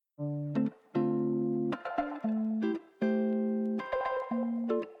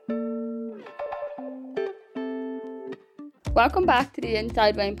Welcome back to the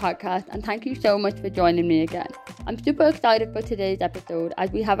Inside Wayne podcast, and thank you so much for joining me again. I'm super excited for today's episode as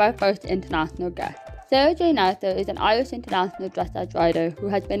we have our first international guest. Sarah-Jane Arthur is an Irish international dressage rider who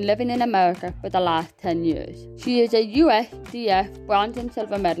has been living in America for the last 10 years. She is a USDF Bronze and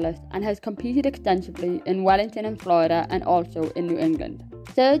Silver Medalist and has competed extensively in Wellington in Florida and also in New England.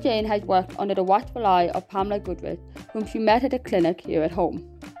 Sarah-Jane has worked under the watchful eye of Pamela Goodrich, whom she met at a clinic here at home.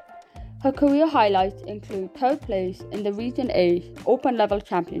 Her career highlights include third place in the Region A Open Level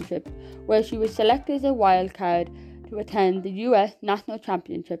Championship, where she was selected as a wild card to attend the US National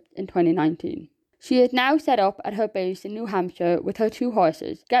Championships in 2019. She is now set up at her base in New Hampshire with her 2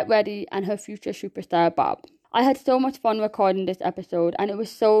 horses, Get Ready and her future superstar Bob. I had so much fun recording this episode, and it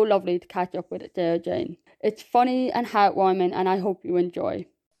was so lovely to catch up with Sarah-Jane. It's funny and heartwarming, and I hope you enjoy.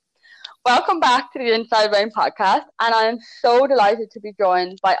 Welcome back to the Inside Wayne podcast, and I am so delighted to be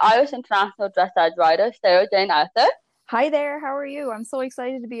joined by Irish international dressage rider Sarah-Jane Arthur. Hi there, how are you? I'm so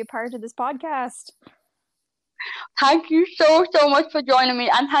excited to be a part of this podcast. Thank you so much for joining me,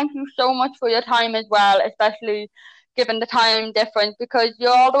 and thank you so much for your time as well, especially given the time difference, because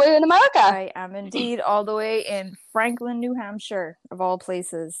you're all the way in America. I am indeed all the way in Franklin, New Hampshire, of all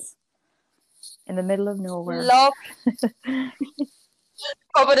places, in the middle of nowhere. Love.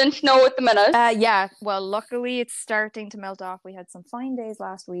 Covered in snow at the minute. Yeah, well, luckily it's starting to melt off. We had some fine days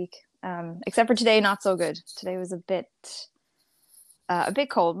last week, except for today, not so good. Today was a bit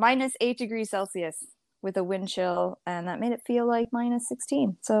cold, -8 degrees Celsius with a wind chill, and that made it feel like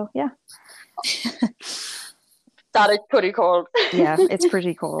 -16. So yeah. That is pretty cold. Yeah, it's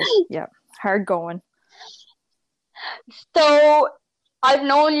pretty cold. Yeah, hard going. So I've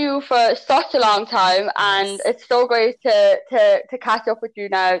known you for such a long time, and it's so great to catch up with you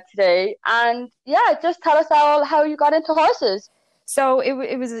now today. And yeah, just tell us all how you got into horses. So it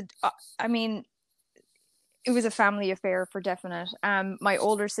was it was a family affair for definite. My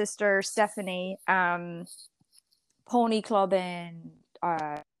older sister Stephanie, pony clubbing.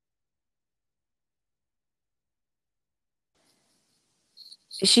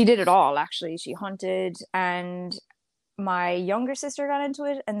 She did it all, actually. She hunted, and my younger sister got into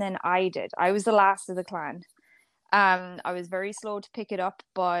it, and then I did. I was the last of the clan. I was very slow to pick it up,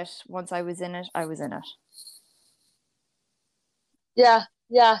 but once I was in it, I was in it. Yeah.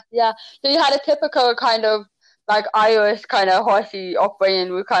 So you had a typical kind of like Irish kind of horsey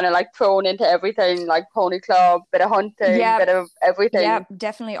upbringing. We kind of like thrown into everything, like pony club, bit of hunting, bit of everything. Yeah,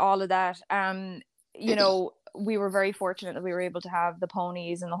 definitely all of that. You know, we were very fortunate that we were able to have the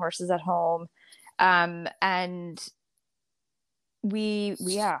ponies and the horses at home. And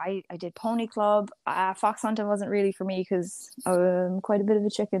I did pony club. Fox hunting wasn't really for me because I'm quite a bit of a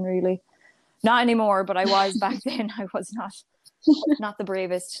chicken, really. Not anymore, but I was back then. I was not the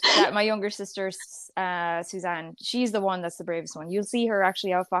bravest. My younger sister, Suzanne, she's the one that's the bravest one. You'll see her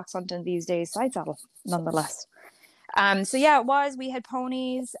actually out fox hunting these days, side saddle, nonetheless. So yeah, it was. We had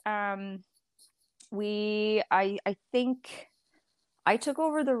ponies. I think I took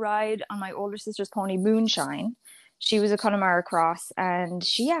over the ride on my older sister's pony, Moonshine. She was a Connemara cross, and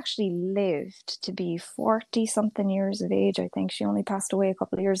she actually lived to be 40-something years of age. I think she only passed away a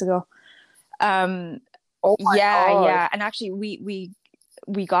couple of years ago. Oh my God. Yeah. And actually,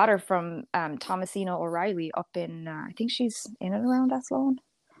 we got her from Thomasina O'Reilly up in. I think she's in and around Athlone.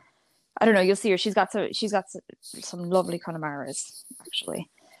 I don't know. You'll see her. She's got some lovely Connemara's,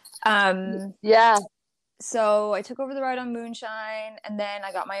 actually. Yeah. So I took over the ride on Moonshine, and then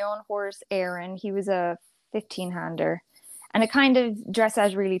I got my own horse, Aaron. He was a 15-hander, and it kind of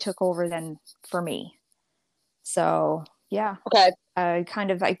dressage really took over then for me. So yeah. Okay. I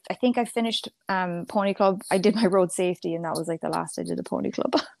think I finished pony club. I did my road safety, and that was like the last I did a pony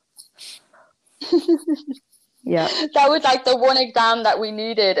club. Yeah, that was like the one exam that we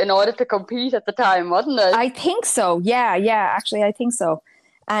needed in order to compete at the time, wasn't it? I think so. Yeah, actually I think so.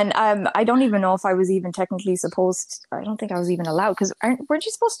 And I don't even know if I was even technically supposed. I don't think I was even allowed, because weren't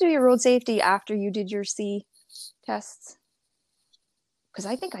you supposed to do your road safety after you did your C tests? Because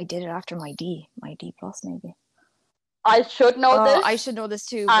I think I did it after my D plus maybe. I should know this. I should know this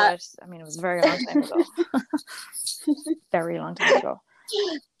too, but I mean, it was a very long time ago. Very long time ago.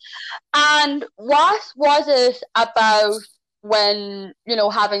 And what was it about when,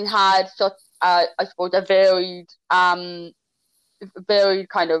 having had such, I suppose, a varied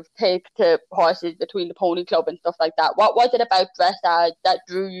kind of take to horses between the pony club and stuff like that? What was it about dressage that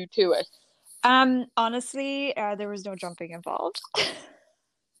drew you to it? Honestly, there was no jumping involved.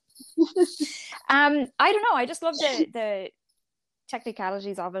 I don't know. I just loved the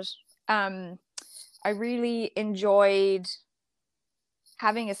technicalities of it. I really enjoyed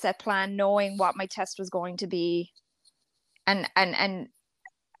having a set plan, knowing what my test was going to be, And I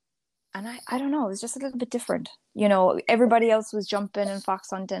don't know, it was just a little bit different. You know, everybody else was jumping and fox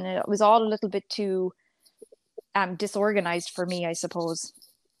hunting, and it was all a little bit too disorganized for me, I suppose.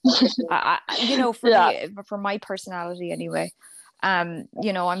 You know, for me, for my personality anyway.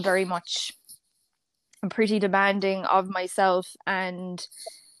 You know, I'm pretty demanding of myself, and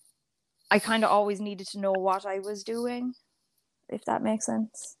I kind of always needed to know what I was doing, if that makes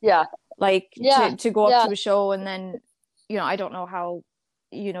sense. Yeah. Like to go up to a show and then, you know, I don't know how,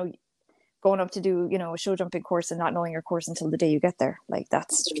 you know, going up to do, you know, a show jumping course and not knowing your course until the day you get there. Like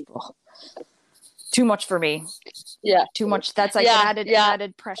that's too much for me. Yeah. Too much. That's like an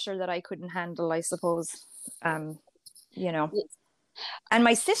added pressure that I couldn't handle, I suppose. You know. And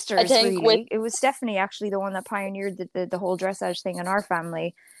my sisters, it was Stephanie actually the one that pioneered the whole dressage thing in our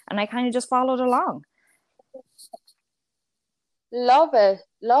family. And I kind of just followed along. Love it.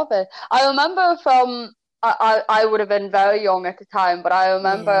 I remember I would have been very young at the time, but I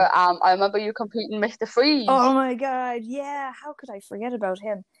remember you competing Mr. Freeze. Oh my God, yeah. How could I forget about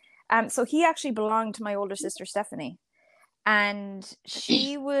him? So he actually belonged to my older sister Stephanie. And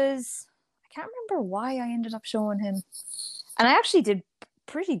she was, I can't remember why I ended up showing him. And I actually did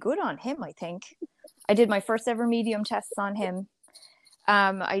pretty good on him, I think. I did my first ever medium tests on him.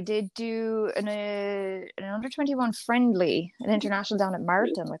 I did do an under 21 friendly, an international down at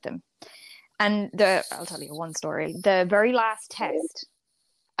Martin with him. And I'll tell you one story. The very last test,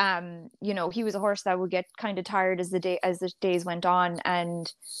 you know, he was a horse that would get kind of tired as the days went on.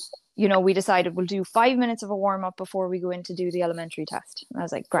 And, you know, we decided we'll do 5 minutes of a warm up before we go in to do the elementary test. And I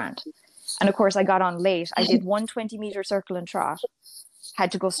was like, grand. And of course I got on late. I did 120-meter circle and trot,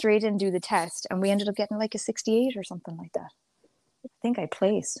 had to go straight in and do the test. And we ended up getting like a 68 or something like that. I think I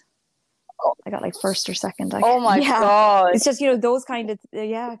placed. I got like first or second. Oh my God. It's just, you know, those kind of,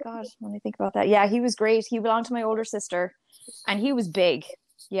 God, when I think about that. Yeah, he was great. He belonged to my older sister and he was big.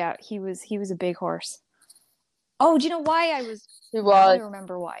 Yeah, he was a big horse. Oh, do you know why I was? He was. I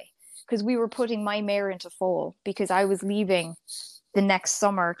remember why. Because we were putting my mare into foal because I was leaving the next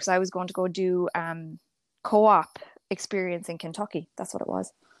summer because I was going to go do co-op experience in Kentucky. That's what it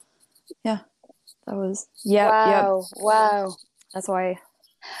was. Yeah, that was. Yeah. Wow. That's why.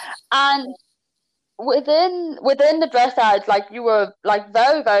 And within the dressage, like you were like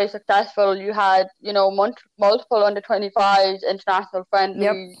very, very successful. You had, you know, multiple under 25s international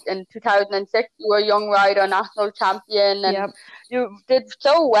friendlies. In 2006 you were a young rider national champion, and you did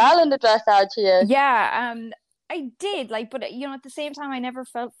so well in the dressage here. I did, like, but you know, at the same time I never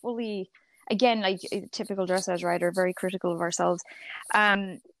felt fully, again, like a typical dressage rider, very critical of ourselves.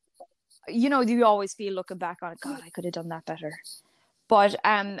 You know, you always feel looking back on it, God, I could have done that better. But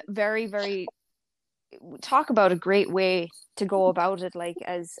very, very, talk about a great way to go about it, like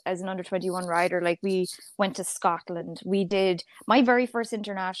as an under 21 rider. Like we went to Scotland. We did, my very first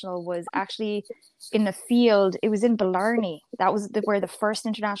international was actually in the field. It was in Blarney. That was where the first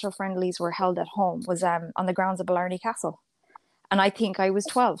international friendlies were held at home, was on the grounds of Blarney Castle. And I think I was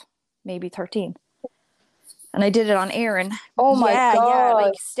 12, maybe 13. And I did it on Erin. Oh my God. Yeah.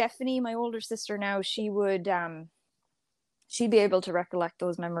 Like Stephanie, my older sister now, she would, she'd be able to recollect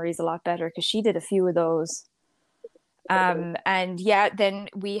those memories a lot better because she did a few of those. And then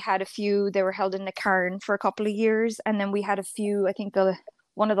we had a few, they were held in the Cairn for a couple of years. And then we had a few, I think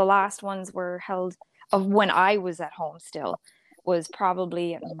one of the last ones were held of when I was at home still, was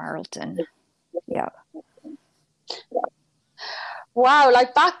probably at Marlton. Yeah. Wow,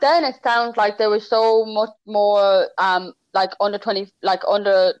 like back then it sounds like there was so much more like under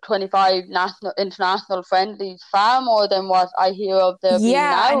 25 international friendlies, far more than what I hear of there being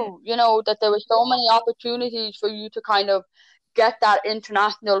now. You know, that there were so many opportunities for you to kind of get that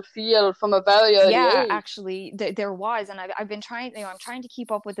international feel from a very early age. Yeah, actually there was, and I've been trying, you know, I'm trying to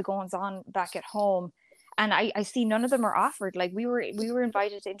keep up with the goings on back at home, and I see none of them are offered. Like we were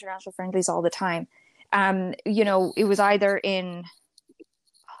invited to international friendlies all the time. You know, it was either in,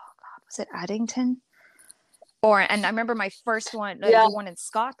 was it Addington? And I remember my first one, the one in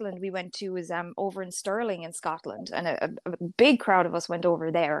Scotland we went to was over in Stirling in Scotland, and a big crowd of us went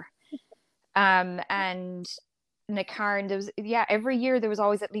over there. And in the Cairn, there was, every year there was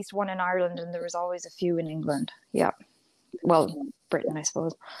always at least one in Ireland, and there was always a few in England. Yeah, well, Britain, I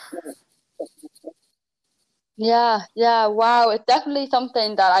suppose. Yeah, wow. It's definitely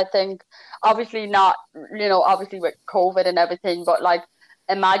something that I think, obviously not, you know, obviously with COVID and everything, but like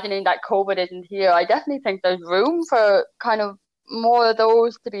imagining that COVID isn't here, I definitely think there's room for kind of more of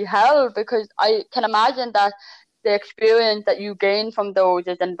those to be held, because I can imagine that the experience that you gain from those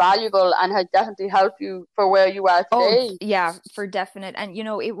is invaluable and has definitely helped you for where you are Oh, today. yeah, for definite. And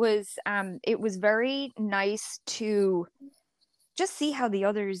it was very nice to just see how the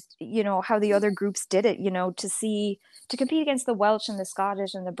others, how the other groups did it, to compete against the Welsh and the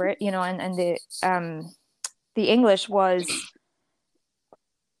Scottish and the Brit, and the English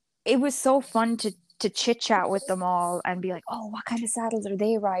it was so fun to chit chat with them all and be like, oh, what kind of saddles are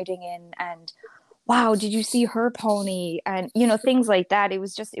they riding in? And wow, did you see her pony? And, things like that. It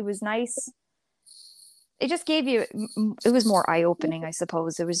was nice. It just gave you, it was more eye opening, I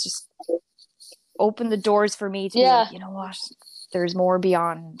suppose. It was just opened the doors for me to be like, you know what? There's more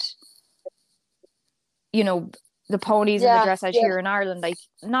beyond, the ponies and the dressage here in Ireland. Like,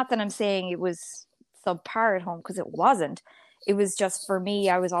 not that I'm saying it was subpar at home, because it wasn't. It was just, for me,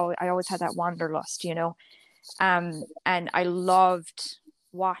 I always had that wanderlust, and I loved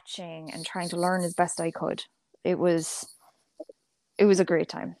watching and trying to learn as best I could. It was a great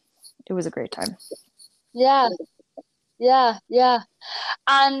time. It was a great time. Yeah.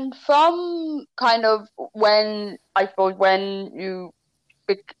 And from kind of when you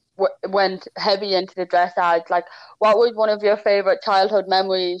went heavy into the dressage, like, what was one of your favorite childhood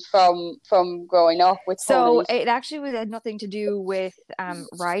memories from growing up with so ponies? It actually had nothing to do with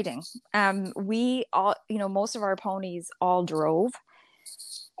riding. We all, most of our ponies all drove,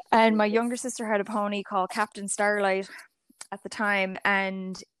 and my younger sister had a pony called Captain Starlight at the time,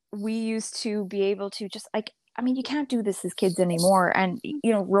 and we used to be able to just, like, I mean, you can't do this as kids anymore, and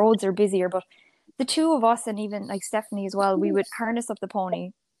roads are busier, but the two of us, and even like Stephanie as well, we would harness up the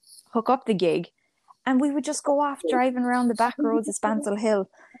pony, hook up the gig, and we would just go off driving around the back roads of Spansel Hill,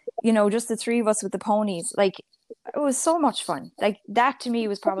 just the three of us with the ponies. Like, it was so much fun. Like, that to me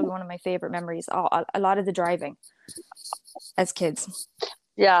was probably one of my favorite memories. A lot of the driving as kids.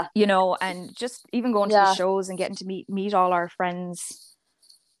 Yeah. And just even going to the shows and getting to meet all our friends,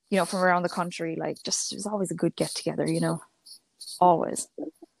 from around the country. Like, just, it was always a good get together, always.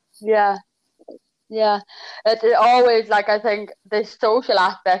 Yeah. It always, like, I think the social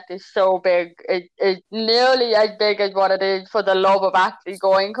aspect is so big. It's nearly as big as what it is for the love of actually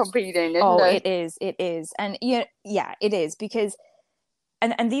going competing, isn't it? It is. And yeah, it is, because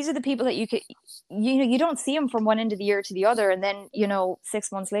and these are the people that you could, you don't see them from one end of the year to the other, and then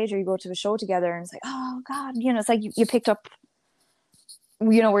 6 months later you go to a show together and it's like, oh God, it's like you picked up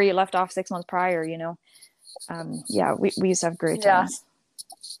where you left off 6 months prior. We used to have great times.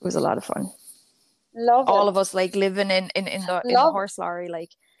 It was a lot of fun. Love all it. of us, like, living in the horse lorry. Like,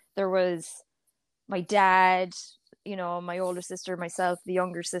 there was my dad, my older sister, myself, the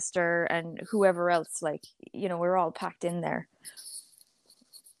younger sister, and whoever else. Like, we were all packed in there.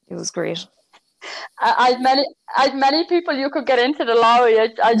 It was great. As many people you could get into the lorry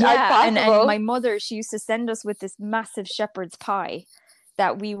as possible. And my mother, she used to send us with this massive shepherd's pie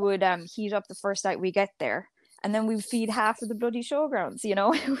that we would heat up the first night we get there, and then we'd feed half of the bloody showgrounds.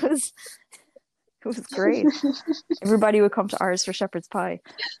 It was great. Everybody would come to ours for shepherd's pie.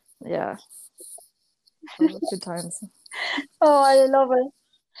 Yeah. Good times. Oh, I love it.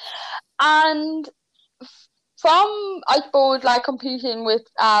 And from, I suppose, like, competing with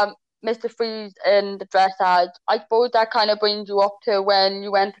Mr. Freeze in the dressage, I suppose that kind of brings you up to when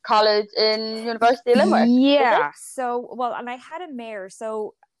you went to college in University of Limerick. Yeah. So, well, and I had a mare.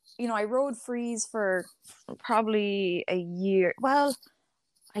 So, I rode Freeze for probably a year. Well,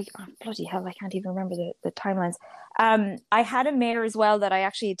 bloody hell, I can't even remember the timelines. I had a mare as well that I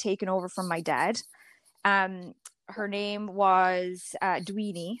actually had taken over from my dad. Her name was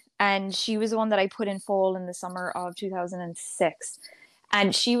Dweenie, and she was the one that I put in foal in the summer of 2006.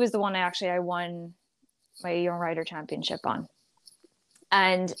 And she was the one I won my Young Rider Championship on.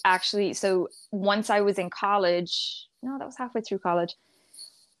 And actually, so once I was in college, no, that was halfway through college,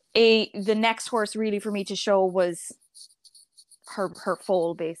 the next horse really for me to show was her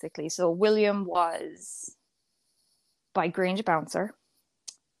foal, basically. So William was by Grange Bouncer,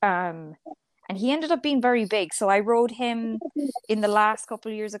 and he ended up being very big. So I rode him in the last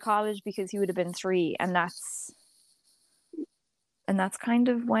couple of years of college because he would have been 3, and that's kind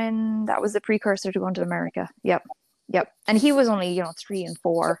of when that was the precursor to going to America. Yep. And he was only 3 and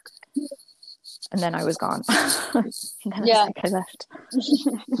 4, and then I was gone. And then I left.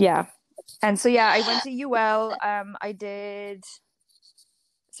 Yeah. And so, I went to UL. I did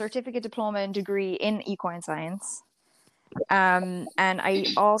certificate, diploma, and degree in equine science. And I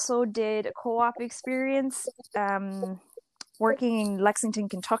also did a co-op experience working in Lexington,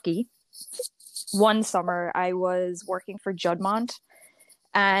 Kentucky. One summer, I was working for Juddmonte,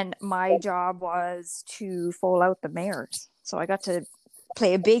 and my job was to foal out the mares. So I got to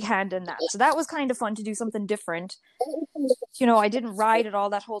play a big hand in that. So that was kind of fun to do something different. You know, I didn't ride it all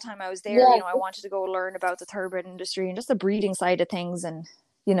that whole time I was there. Yeah. You know, I wanted to go learn about the thoroughbred industry and just the breeding side of things, and,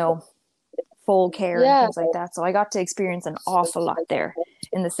 you know, foal care and things like that. So I got to experience an awful lot there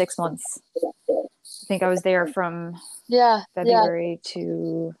in the 6 months. I think I was there from February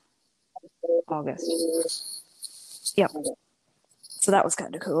to August. Yep. So that was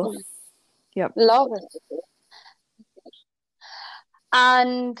kind of cool. Yep. Love it.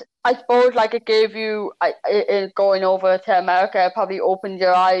 And I suppose, like, it gave you, going over to America, it probably opened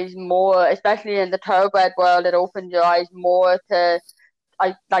your eyes more, especially in the thoroughbred world. It opened your eyes more to,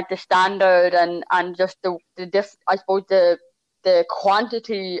 like, the standard and just the I suppose the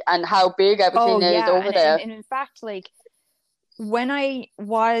quantity and how big everything is over there. And in fact, like, when I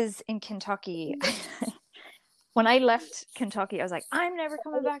was in Kentucky, when I left Kentucky, I was like, I'm never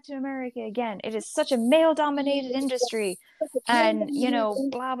coming back to America again. It is such a male-dominated industry, and, you know,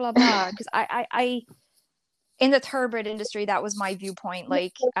 blah blah blah. Because I in the thoroughbred industry, that was my viewpoint.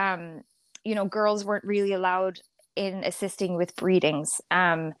 Like, you know, girls weren't really allowed in assisting with breedings.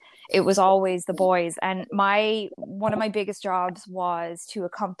 It was always the boys, and one of my biggest jobs was to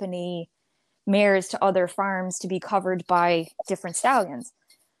accompany mares to other farms to be covered by different stallions.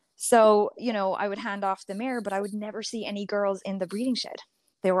 So, you know, I would hand off the mare, but I would never see any girls in the breeding shed.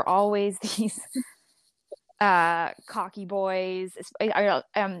 They were always these cocky boys.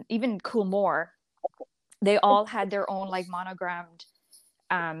 Even Coolmore, they all had their own, like, monogrammed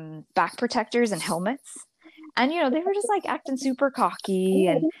back protectors and helmets. And, you know, they were just, like, acting super cocky,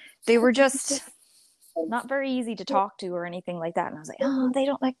 and they were just not very easy to talk to or anything like that. And I was like, oh, they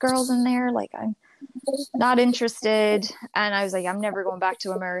don't let girls in there. Like, I'm not interested. And I was like, I'm never going back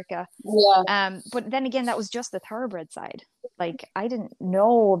to America. But then again, that was just the thoroughbred side. Like, I didn't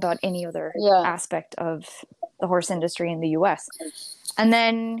know about any other aspect of the horse industry in the US. And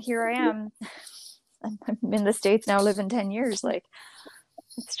then here I am. I'm in the States now, living 10 years. Like,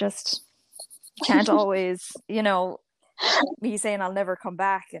 it's just, can't always, you know, me saying I'll never come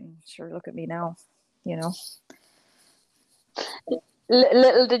back, and sure, look at me now, you know.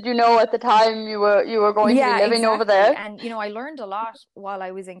 Little did you know at the time you were going to be living over there. And, you know, I learned a lot while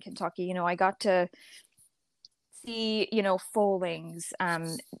I was in Kentucky. You know, I got to see, you know, foalings,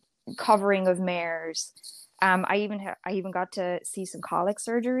 covering of mares. I even got to see some colic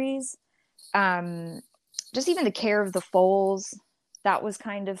surgeries. Just even the care of the foals, that was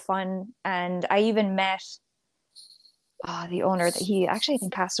kind of fun. And I even met the owner that he actually, I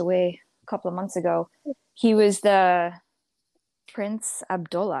think, passed away a couple of months ago. He was the Prince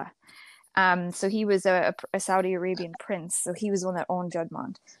Abdullah. So he was a Saudi Arabian prince. So he was the one that owned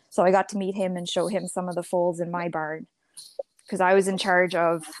Juddmonte. So I got to meet him and show him some of the foals in my barn, because I was in charge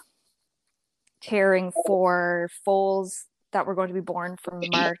of caring for foals that were going to be born from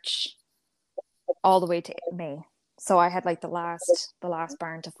March all the way to May. So I had, like, the last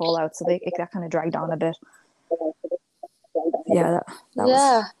barn to foal out. So that kind of dragged on a bit. Yeah, that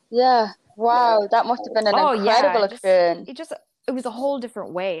was... Wow, that must have been an incredible experience. It was a whole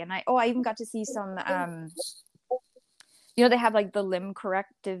different way. And I even got to see some, you know, they have, like, the limb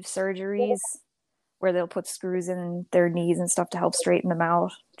corrective surgeries where they'll put screws in their knees and stuff to help straighten them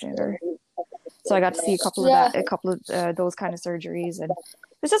out. So I got to see a couple of those kind of surgeries, and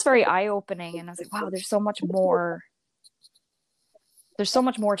it was just very eye-opening. And I was like, wow, there's so much more. There's so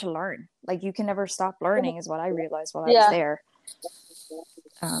much more to learn. Like, you can never stop learning, is what I realized while I was there.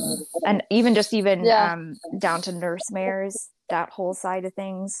 And even down to nurse mares, that whole side of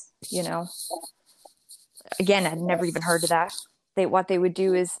things, you know. Again, I'd never even heard of that. What they would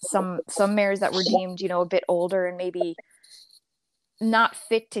do is some mares that were deemed, you know, a bit older and maybe not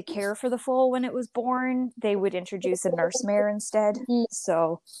fit to care for the foal when it was born, they would introduce a nurse mare instead.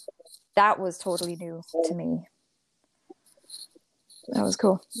 So that was totally new to me. That was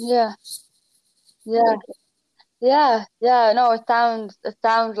cool. Yeah. No, it sounds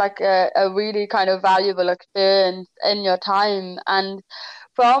like a really kind of valuable experience in your time. And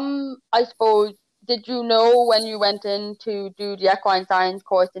from, I suppose, did you know when you went in to do the equine science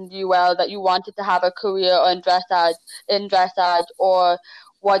course in the UL that you wanted to have a career in dressage, or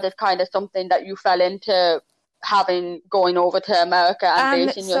was it kind of something that you fell into going over to America and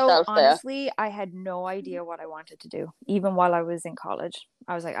basing yourself there? Honestly, I had no idea what I wanted to do, even while I was in college.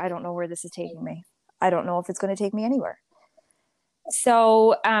 I was like, I don't know where this is taking me. I don't know if it's going to take me anywhere.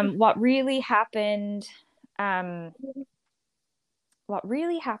 So what really happened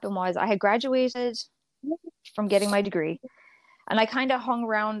was I had graduated from getting my degree, and I kind of hung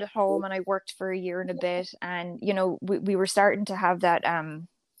around at home, and I worked for a year and a bit. And, you know, we were starting to have that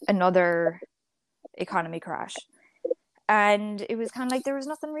another economy crash. And it was kind of like there was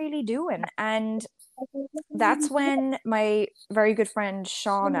nothing really doing. And that's when my very good friend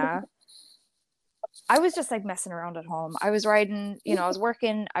Shauna, I was just like messing around at home. I was riding, I was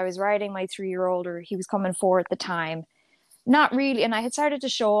working, I was riding my 3-year-old, or he was coming 4 at the time. Not really. And I had started to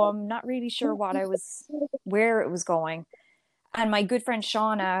show him, not really sure where it was going. And my good friend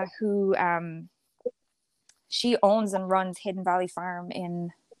Shauna, who she owns and runs Hidden Valley Farm in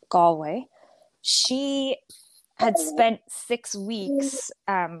Galway, she had spent 6 weeks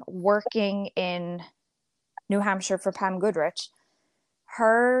working in New Hampshire for Pam Goodrich.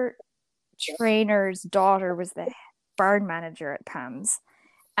 Her trainer's daughter was the barn manager at Pam's,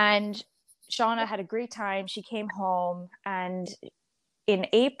 and Shauna had a great time. She came home, and in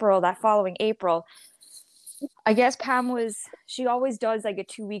April, that following April, I guess she always does like a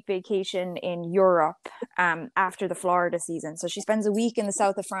 2-week vacation in Europe after the Florida season. So she spends a week in the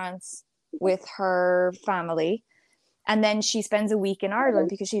south of France with her family, and then she spends a week in Ireland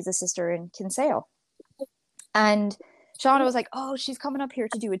because she's a sister in Kinsale. And Shauna was like, oh, she's coming up here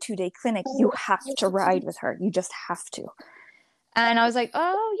to do a 2-day clinic. You have to ride with her. You just have to. And I was like,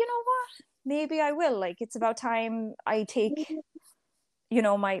 oh, you know what? Maybe I will. Like, it's about time I take,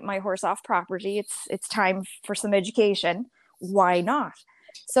 my horse off property. It's time for some education. Why not?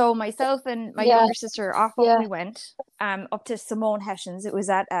 So myself and my younger sister, off we went, up to Simone Hession's. It was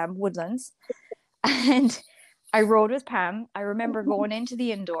at Woodlands. And I rode with Pam. I remember going into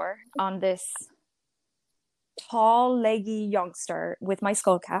the indoor on this tall, leggy youngster with my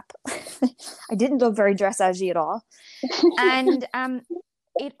skull cap. I didn't look very dressage at all. And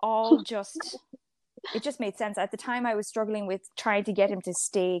it just made sense. At the time, I was struggling with trying to get him to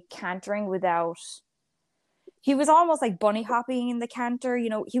stay cantering without... He was almost like bunny hopping in the canter.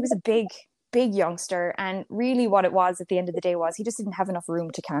 He was a big, big youngster. And really what it was at the end of the day was he just didn't have enough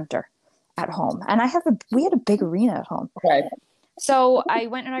room to canter at home. And we had a big arena at home. Okay. So I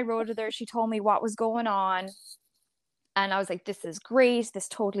went and I rode with her. She told me what was going on. And I was like, this is great. This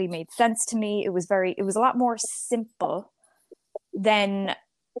totally made sense to me. It was a lot more simple than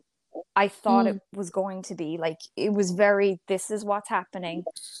I thought it was going to be. Like, it was this is what's happening.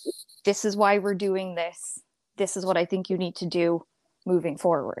 This is why we're doing this. This is what I think you need to do moving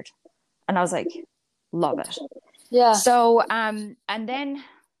forward. And I was like, love it. Yeah. So, and then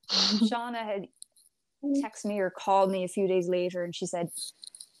Shauna had texted me or called me a few days later, and she said,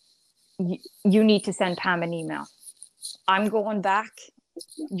 you need to send Pam an email. I'm going back.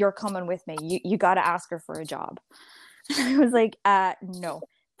 You're coming with me. You got to ask her for a job. I was like, no,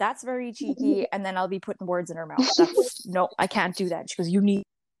 that's very cheeky. And then I'll be putting words in her mouth. No, I can't do that. She goes, you need...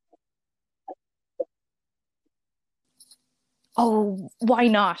 Oh, why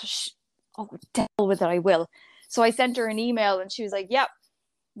not? Oh, deal with it. I will. So I sent her an email, and she was like, yep.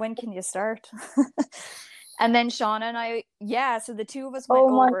 When can you start? And then Shauna and I, so the two of us went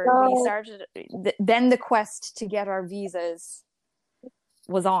over. God. We started, then the quest to get our visas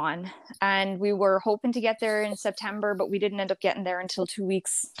was on. And we were hoping to get there in September, but we didn't end up getting there until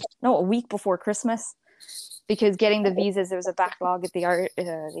a week before Christmas. Because getting the visas, there was a backlog at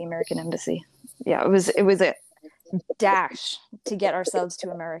the American Embassy. Yeah, it was a dash to get ourselves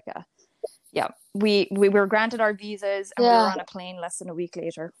to America. Yeah, we were granted our visas, and we were on a plane less than a week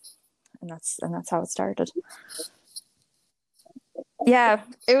later. And that's how it started. Yeah,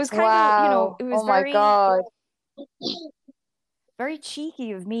 it was kind of, it was my God. very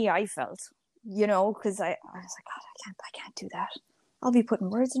cheeky of me, I felt, because I was like, God, I can't do that. I'll be putting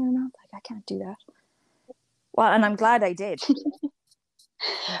words in her mouth. Like, I can't do that. Well, and I'm glad I did.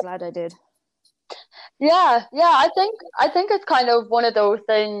 Yeah, I think it's kind of one of those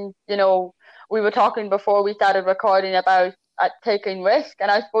things, we were talking before we started recording about taking risk,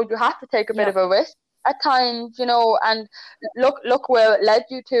 and I suppose you have to take a bit of a risk at times, and look where it led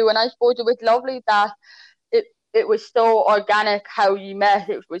you to. And I suppose it was lovely that it was so organic how you met.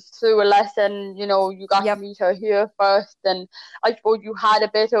 It was through a lesson, you got to meet her here first, and I suppose you had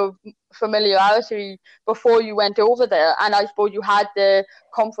a bit of familiarity before you went over there, and I suppose you had the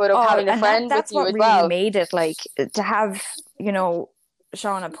comfort of having a friend with you as well. That's what really made it, like, to have,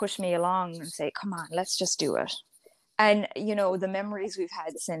 Shauna push me along and say, come on, let's just do it. And, the memories we've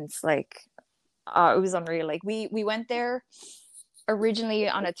had since, like, it was unreal. Like, we went there originally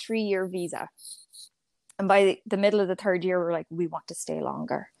on a 3-year visa. And by the middle of the 3rd year, we're like, we want to stay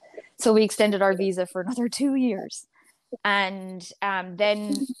longer. So we extended our visa for another 2 years. And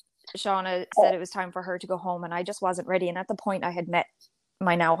then Shauna said it was time for her to go home, and I just wasn't ready. And at the point, I had met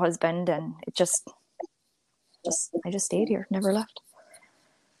my now husband, and I just stayed here, never left.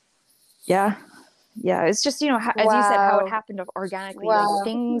 Yeah. yeah, it's just, as you said, how it happened organically. Like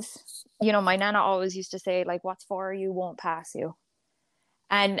things, my nana always used to say, like, what's for you won't pass you.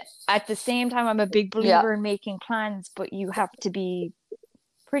 And at the same time, I'm a big believer in making plans, but you have to be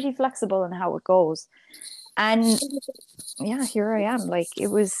pretty flexible in how it goes. And yeah, here I am. Like, it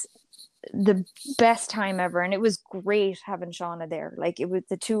was the best time ever. And it was great having Shauna there. Like, it was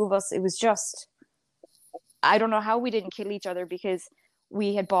the two of us. It was just, I don't know how we didn't kill each other, because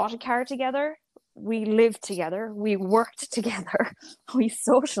we had bought a car together. We lived together. We worked together. We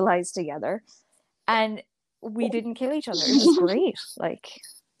socialized together. And we didn't kill each other. It was great. Like,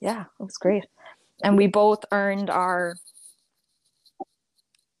 yeah, it was great. And we both earned our...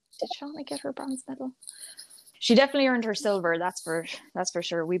 Did Shauna get her bronze medal? She definitely earned her silver. That's for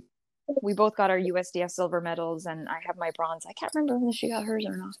sure. We both got our USDF silver medals, and I have my bronze. I can't remember whether she got hers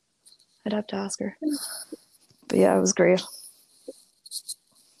or not. I'd have to ask her. But yeah, it was great.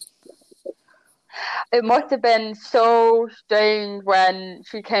 It must have been so strange when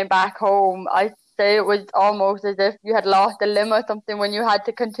she came back home. I say it was almost as if you had lost a limb or something when you had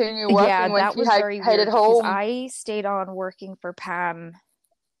to continue working when she had headed home. I stayed on working for Pam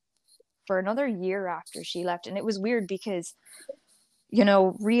for another year after she left, and it was weird because,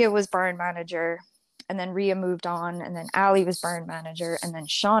 Rhea was barn manager, and then Rhea moved on, and then Ali was barn manager, and then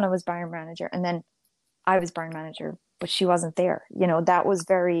Shauna was barn manager, and then I was barn manager, but she wasn't there. That was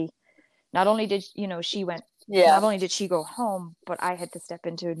very... Not only did she went, not only did she go home, but I had to step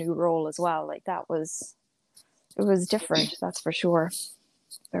into a new role as well. Like, it was different. That's for sure.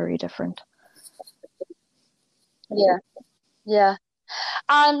 Very different. Yeah.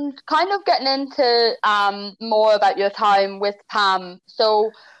 And kind of getting into more about your time with Pam.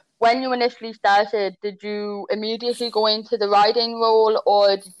 So when you initially started, did you immediately go into the riding role,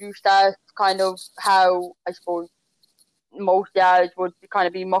 or did you start kind of how, I suppose, most yards would kind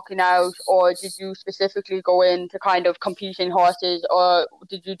of be mucking out, or did you specifically go into kind of competing horses, or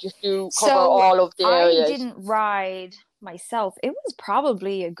did you just cover all of the areas? I didn't ride myself. It was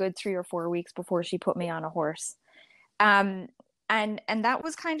probably a good 3 or 4 weeks before she put me on a horse. And that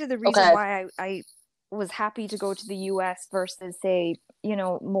was kind of the reason why I was happy to go to the US versus, say,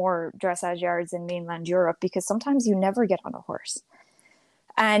 more dressage yards in mainland Europe, because sometimes you never get on a horse.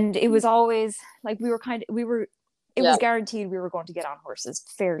 And it was always like it was guaranteed we were going to get on horses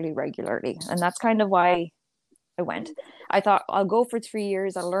fairly regularly. And that's kind of why I went. I thought, I'll go for 3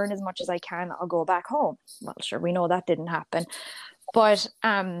 years. I'll learn as much as I can. I'll go back home. Well, sure, we know that didn't happen. But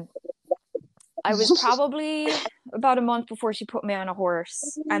I was probably about a month before she put me on a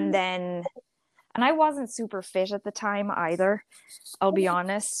horse. And I wasn't super fit at the time either, I'll be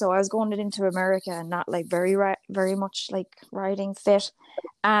honest. So I was going into America and not like very much like riding fit.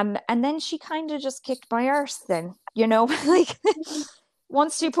 And then she kind of just kicked my arse then, like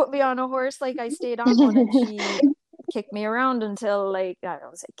once she put me on a horse, like I stayed on one, and she kicked me around until, like, I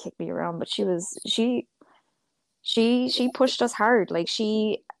don't say kicked me around, but she pushed us hard. Like,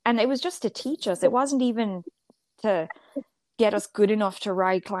 and it was just to teach us. It wasn't even to get us good enough to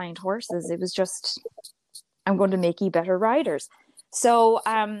ride client horses. It was just, I'm going to make you better riders. So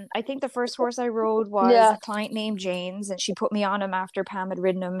I think the first horse I rode was a client named James, and she put me on him after Pam had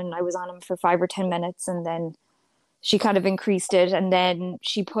ridden him, and I was on him for 5 or 10 minutes, and then she kind of increased it, and then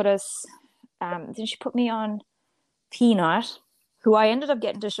she put me on Peanut, who I ended up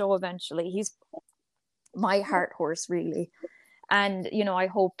getting to show eventually. He's my heart horse, really. And, I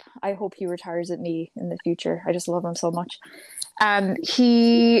hope he retires at me in the future. I just love him so much.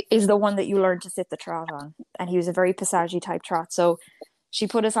 He is the one that you learn to sit the trot on. And he was a very passage type trot. So she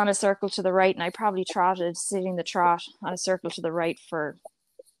put us on a circle to the right, and I probably trotted sitting the trot on a circle to the right for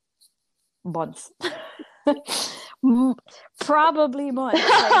months. Probably months.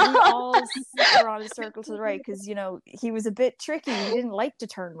 Like, we all were on a circle to the right because, he was a bit tricky. He didn't like to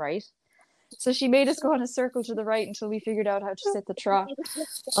turn right. So she made us go on a circle to the right until we figured out how to sit the trot.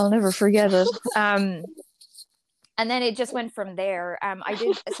 I'll never forget it. And then it just went from there. I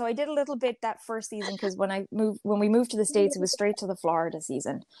did a little bit that first season, because when we moved to the States, it was straight to the Florida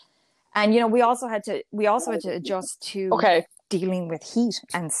season. And we also had to adjust to dealing with heat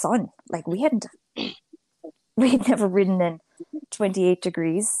and sun. Like, we had never ridden in 28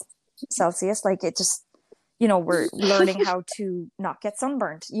 degrees Celsius. Like, it just, we're learning how to not get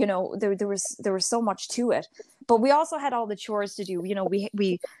sunburned. There was so much to it. But we also had all the chores to do.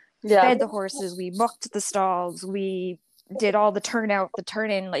 We fed the horses, we mucked the stalls, we did all the turn out, the turn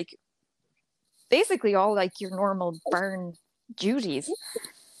in, like basically all like your normal barn duties.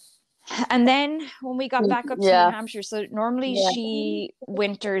 And then when we got back up to New Hampshire, so normally she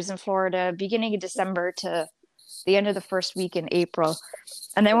winters in Florida beginning of December to the end of the first week in April.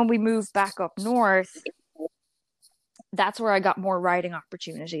 And then when we moved back up north, that's where I got more riding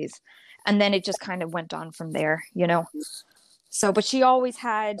opportunities. And then it just kind of went on from there, you know. So, but she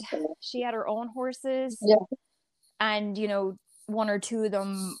had her own horses. Yeah. And, you know, one or two of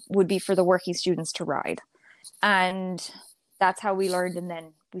them would be for the working students to ride. And that's how we learned. And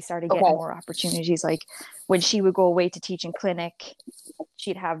then we started getting more opportunities. Like when she would go away to teach in clinic,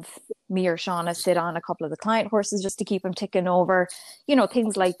 she'd have me or Shauna sit on a couple of the client horses just to keep them ticking over, you know,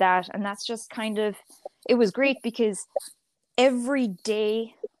 things like that. And that's just kind of, it was great because every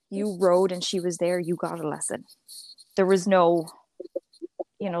day you rode and she was there, you got a lesson. There was no,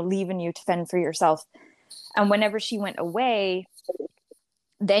 you know, leaving you to fend for yourself. And whenever she went away,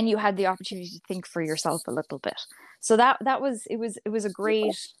 then you had the opportunity to think for yourself a little bit. So it was a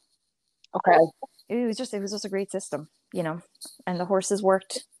great, it was just a great system, you know, and the horses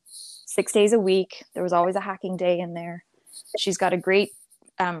worked 6 days a week. There was always a hacking day in there. She's got a great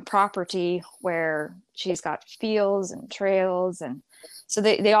property where she's got fields and trails. And so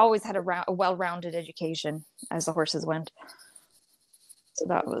they always had a well-rounded education as the horses went. So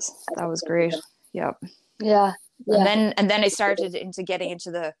that was great. Yep. Yeah. And then I started getting into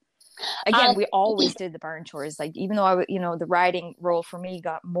the, again, we always did the barn chores. Like, even though the riding role for me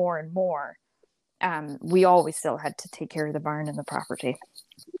got more and more, we always still had to take care of the barn and the property.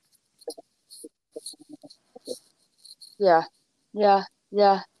 Yeah.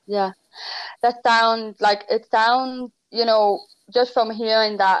 That sounds, you know, just from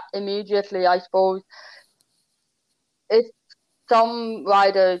hearing that immediately, I suppose it's some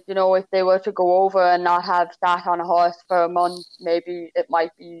riders, you know, if they were to go over and not have sat on a horse for a month, maybe it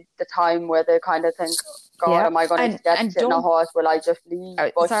might be the time where they kind of think, God, am I going to get sit on a horse? Will I just leave?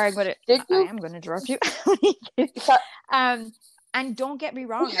 Sorry, I am going to interrupt you. And don't get me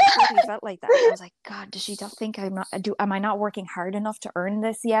wrong, I totally felt like that. I was like, God, does she not think am I not working hard enough to earn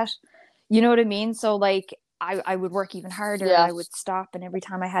this yet? You know what I mean? So like, I would work even harder. Yeah. I would stop, and every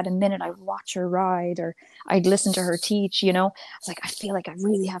time I had a minute, I would watch her ride, or I'd listen to her teach, you know. I was like, I feel like I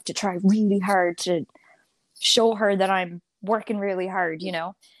really have to try really hard to show her that I'm working really hard, you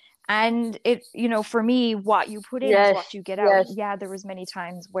know. And it, you know, for me, what you put in is what you get out. Yeah, there was many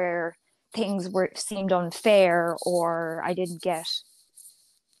times where things seemed unfair, or I didn't get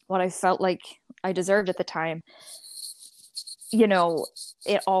what I felt like I deserved at the time. You know,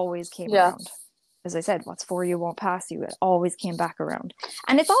 it always came around. As I said, what's for you won't pass you. It always came back around.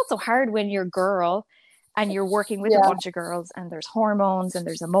 And it's also hard when you're a girl and you're working with a bunch of girls, and there's hormones and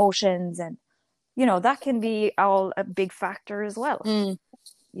there's emotions, and, you know, that can be all a big factor as well,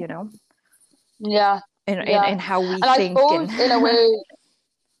 you know? Yeah. In how we and think. I suppose in a way,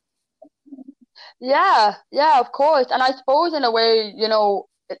 yeah, of course. And I suppose in a way, you know,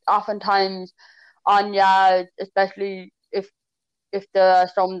 oftentimes on yards, especially if there are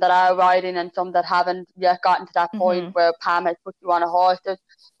some that are riding and some that haven't yet gotten to that point where Pam has put you on a horse, there's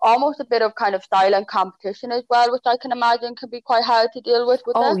almost a bit of kind of silent competition as well, which I can imagine can be quite hard to deal with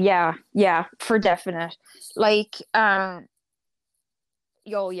that. Yeah, for definite. Like, and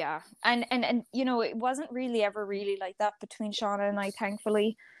you know, it wasn't really ever really like that between Shauna and I,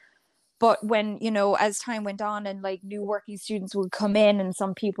 thankfully. But when, you know, as time went on and like new working students would come in and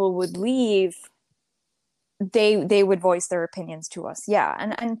some people would leave, they would voice their opinions to us. Yeah.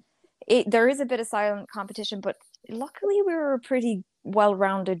 And there is a bit of silent competition, but luckily we were a pretty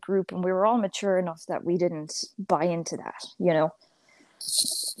well-rounded group, and we were all mature enough that we didn't buy into that, you know.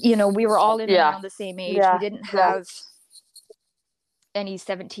 You know, we were all in around the same age. We didn't have any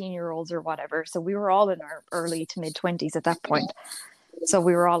 17-year-olds or whatever. So we were all in our early to mid-20s at that point. So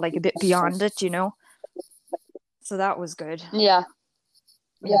we were all like a bit beyond it, you know. So that was good. Yeah.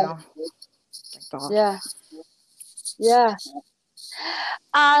 You know. Yeah.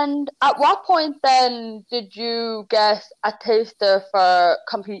 And at what point then did you get a taster for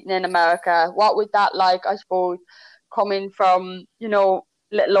competing in America? What was that like, I suppose, coming from, you know,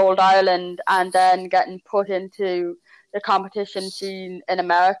 little old Ireland and then getting put into the competition scene in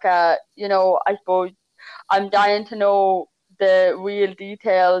America? You know, I suppose I'm dying to know the real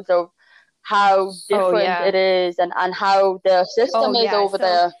details of how different it is and how their system is over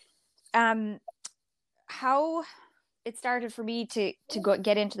there. How it started for me to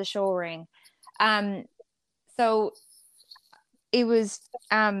get into the show ring. So it was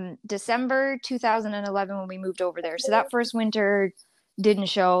December 2011 when we moved over there. So that first winter didn't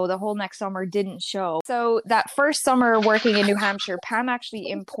show. The whole next summer didn't show. So that first summer working in New Hampshire, Pam actually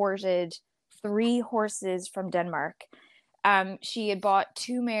imported 3 horses from Denmark. She had bought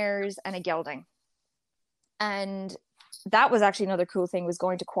 2 mares and a gelding. And that was actually another cool thing, was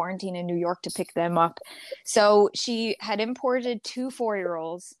going to quarantine in New York to pick them up. So she had imported 2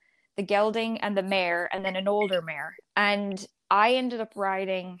 4-year-olds, the gelding and the mare, and then an older mare. And I ended up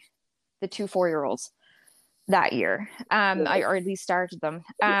riding the 2 4-year-olds that year, or at least started them.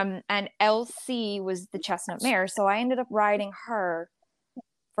 And Elsie was the chestnut mare, so I ended up riding her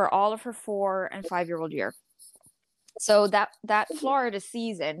for all of her 4 and 5-year-old year. So that Florida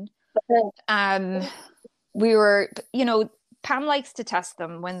season, we were, Pam likes to test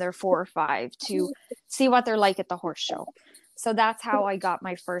them when they're 4 or 5 to see what they're like at the horse show. So that's how I got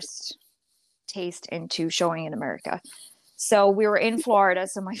my first taste into showing in America. So we were in Florida,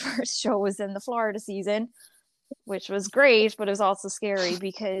 so my first show was in the Florida season, which was great, but it was also scary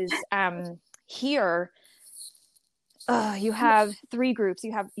because here you have 3 groups.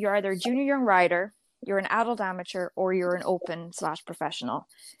 You're either a junior young rider, you're an adult amateur, or you're an open/professional.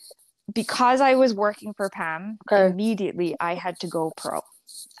 Because I was working for Pam, immediately I had to go pro,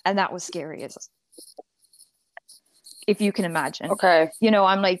 and that was scary, as if you can imagine.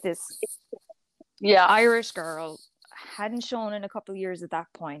 I'm like this Irish girl, hadn't shown in a couple of years at that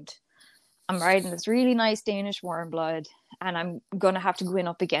point. I'm riding this really nice Danish warm blood, and I'm going to have to go in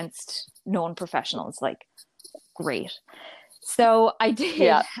up against known professionals. Like, great. So I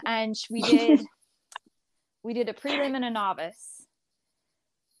did, and we did a prelim and a novice,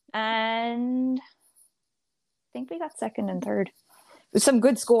 and I think we got second and third with some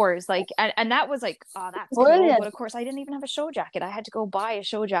good scores. Like, and that was like, oh, that's cool. But of course, I didn't even have a show jacket. I had to go buy a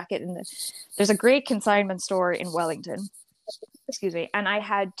show jacket, and there's a great consignment store in Wellington. Excuse me. And I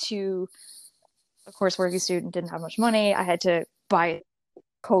had to, of course, working student, didn't have much money. I had to buy a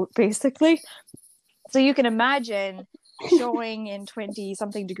coat, basically. So you can imagine showing in 20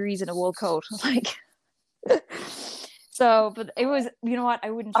 something degrees in a wool coat. Like, so, but it was, you know what?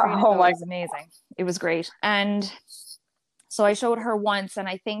 I wouldn't trade it. It was amazing. It was great. And so I showed her once, and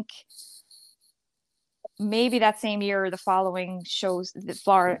I think maybe that same year or the following shows,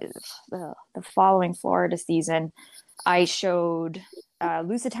 the following Florida season, I showed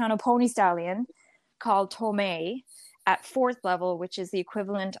Lusitano Pony Stallion called Tomei at 4th level, which is the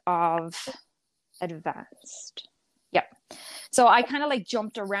equivalent of advanced. Yeah. So I kind of like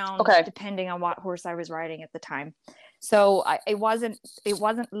jumped around depending on what horse I was riding at the time. So it wasn't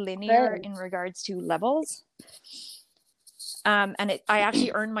linear in regards to levels. And I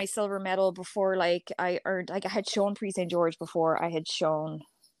actually earned my silver medal before, I had shown Pre-St. George before I had shown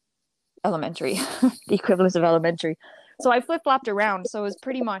elementary, the equivalent of elementary. So I flip-flopped around. So it was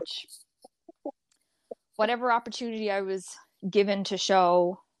pretty much whatever opportunity I was given to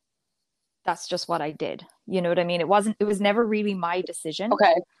show, that's just what I did. You know what I mean? It was never really my decision.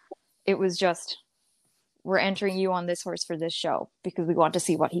 It was just, we're entering you on this horse for this show because we want to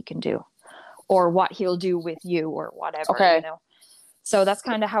see what he can do or what he'll do with you or whatever, So that's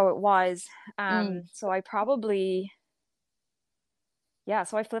kind of how it was. So I probably,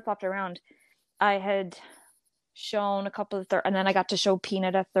 so I flip-flopped around. I had shown a couple of and then I got to show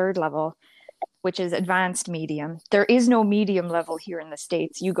Peanut at 3rd level, which is advanced medium. There is no medium level here in the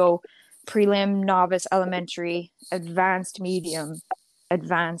States. You go prelim, novice, elementary, advanced medium,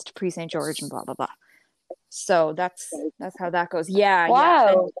 advanced Pre-St. George, and blah, blah, blah. So that's how that goes. Yeah.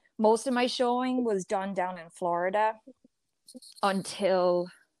 And most of my showing was done down in Florida until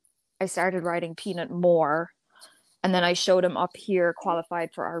I started riding Peanut more. And then I showed him up here,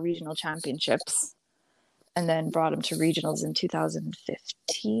 qualified for our regional championships, and then brought him to regionals in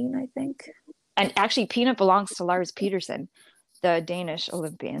 2015, I think. And actually, Peanut belongs to Lars Petersen, the Danish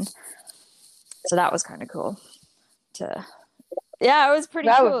Olympian. So that was kind of cool. Yeah, it was pretty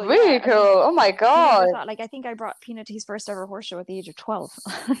cool. That was really cool. Oh my God. I think I brought Peanut to his first ever horse show at the age of 12.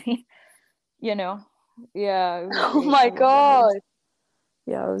 I mean, yeah. Oh my God.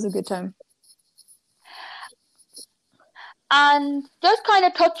 Yeah, it was a good time. And just kind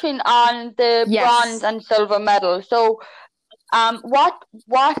of touching on the bronze and silver medal. So, what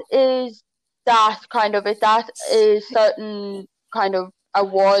is that kind of? Is that a certain kind of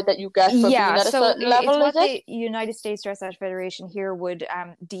award that you get for being at a certain level? It's what the United States Dressage Federation here would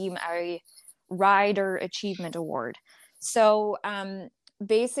deem a rider achievement award. So,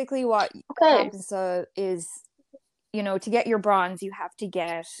 basically, what happens is, to get your bronze, you have to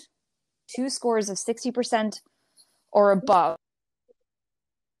get 2 scores of 60% or above.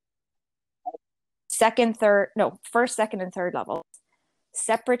 First, second, and third levels.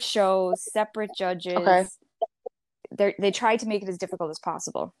 Separate shows, separate judges. They try to make it as difficult as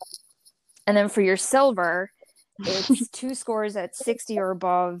possible. And then for your silver, it's 2 scores at 60 or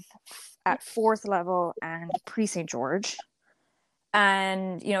above at 4th level and Pre-St. George.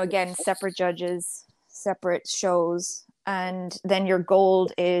 And, again, separate judges, separate shows, And then your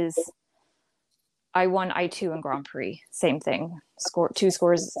gold is, I won I2 and Grand Prix. Same thing. Two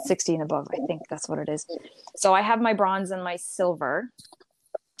scores, 60 and above. I think that's what it is. So I have my bronze and my silver.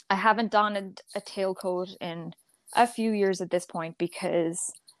 I haven't done a tailcoat in a few years at this point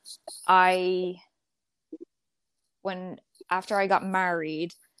because after I got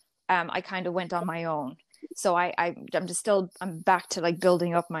married, I kind of went on my own. So I'm back to like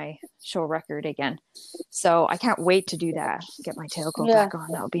building up my show record again. So I can't wait to do that. Get my tailcoat back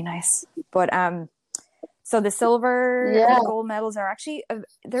on. That would be nice. But so the silver and the gold medals are actually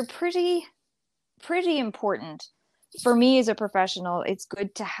they're pretty important for me as a professional. It's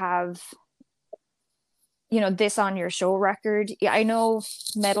good to have, this on your show record. Yeah, I know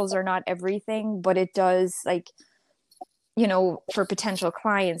medals are not everything, but it does, like, for potential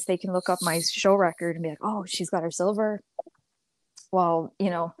clients, they can look up my show record and be like, oh, she's got her silver. Well,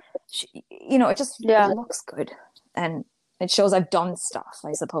 it just it looks good. And it shows I've done stuff,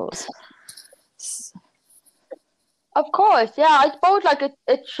 I suppose. Of course, yeah. I suppose like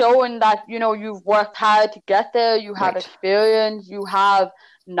it's showing that, you've worked hard to get there, you have experience, you have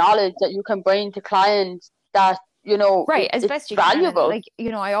knowledge that you can bring to clients that, as best you valuable. Can.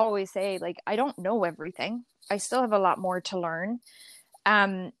 And, like, I always say, like, I don't know everything. I still have a lot more to learn.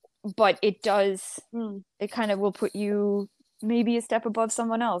 But it does, it kind of will put you maybe a step above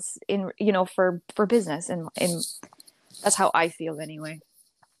someone else in, for business. And that's how I feel anyway.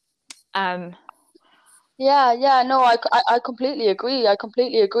 Yeah, no, I completely agree.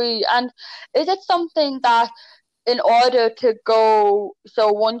 And is it something that in order to go,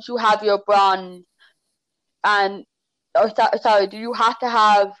 so once you have your bronze do you have to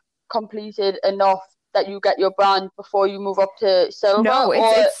have completed enough that you get your bronze before you move up to silver? No,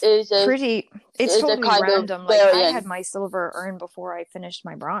 it's totally random. Like, I had my silver earned before I finished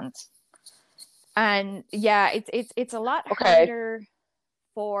my bronze. And yeah, it's a lot harder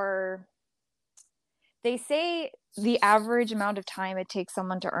for... They say the average amount of time it takes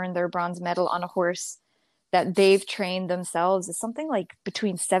someone to earn their bronze medal on a horse that they've trained themselves is something like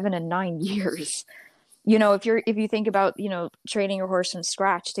between 7 and 9 years. If you think about, training your horse from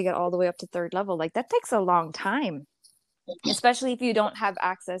scratch to get all the way up to third level, like, that takes a long time, especially if you don't have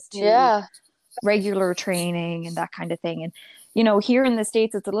access to regular training and that kind of thing. And, here in the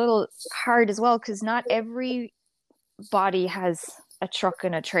States, it's a little hard as well, because not everybody has a truck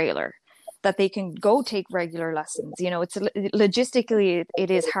and a trailer that they can go take regular lessons. It's logistically, it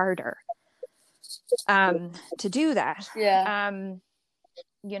is harder to do that.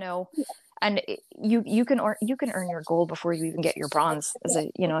 And you can earn your gold before you even get your bronze. As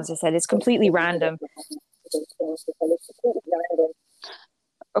I said, it's completely random.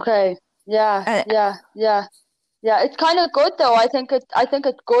 Okay. Yeah, it's kind of good though. I think it's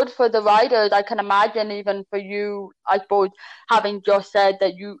good for the riders. I can imagine even for you, I suppose, having just said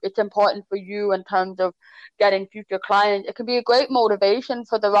that it's important for you in terms of getting future clients. It can be a great motivation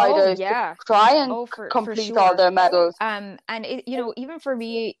for the riders to try and complete all their medals. And it, even for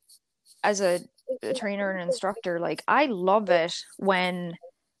me as a trainer and instructor, like, I love it when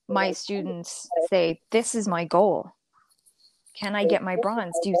my students say, "This is my goal. Can I get my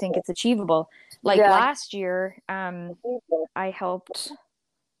bronze? Do you think it's achievable?" Like last year, I helped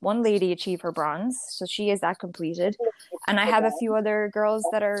one lady achieve her bronze, so she is that completed, and I have a few other girls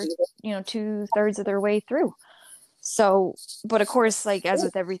that are 2/3 of their way through. So, but of course, like, as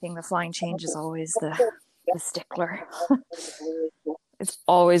with everything, the flying change is always the stickler. It's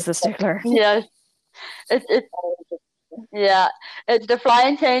always the stickler. Yes, it's the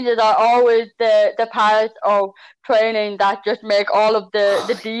flying changes are always the part of training that just make all of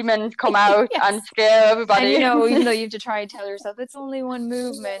the demons come out and scare everybody. And even though you have to try and tell yourself it's only one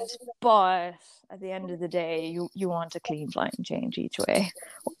movement, but at the end of the day, you want a clean flying change each way,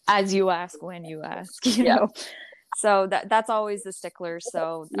 as you ask when you ask. So that's always the stickler.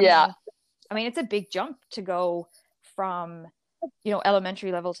 So I mean, it's a big jump to go from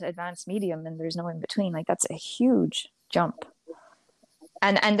elementary level to advanced medium, and there's no in between. Like, that's a huge jump.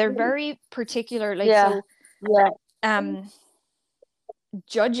 And they're very particular, like,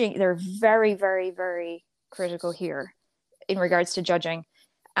 judging, they're very, very, very critical here in regards to judging.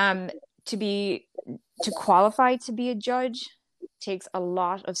 To qualify to be a judge takes a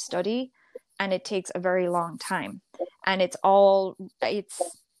lot of study, and it takes a very long time, and it's all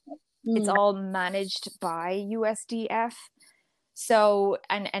managed by USDF. So,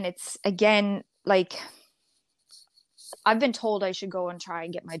 and it's, again, like, I've been told I should go and try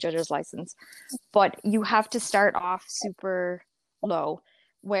and get my judge's license, but you have to start off super low,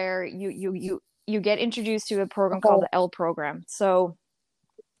 where you get introduced to a program called the L program. So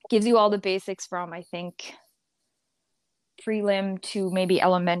gives you all the basics from, I think, prelim to maybe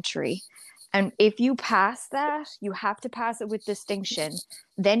elementary. And if you pass that, you have to pass it with distinction.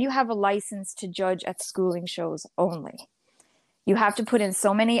 Then you have a license to judge at schooling shows only. You have to put in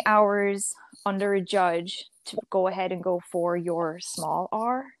so many hours under a judge to go ahead and go for your small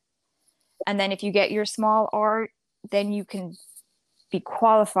R. And then if you get your small R, then you can be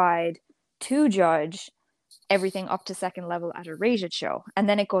qualified to judge everything up to second level at a rated show. And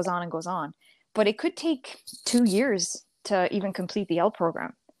then it goes on and goes on. But it could take 2 years to even complete the L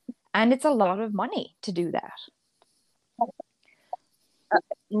program. And it's a lot of money to do that.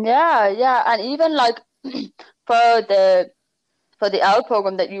 Yeah. And even like for the L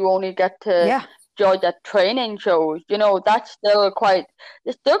program that you only get to judge at training shows, that's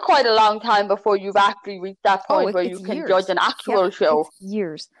it's still quite a long time before you've actually reached that point where you can years. Judge an actual show. It's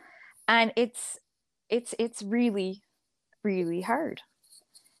years. And it's really, really hard.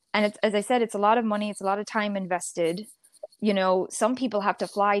 And it's, as I said, it's a lot of money. It's a lot of time invested. Some people have to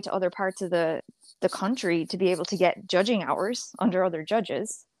fly to other parts of the country to be able to get judging hours under other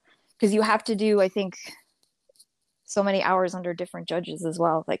judges, because you have to do, I think, so many hours under different judges as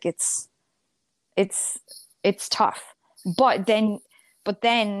well. Like it's tough. But then, for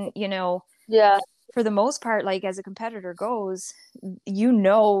the most part, like as a competitor goes,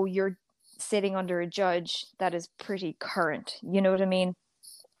 you're sitting under a judge that is pretty current. You know what I mean?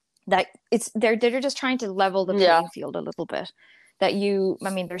 That they're just trying to level the playing field a little bit.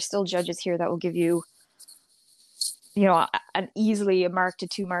 There's still judges here that will give you, an easily a mark to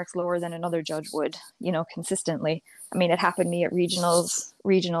 2 marks lower than another judge would, consistently. It happened to me at regionals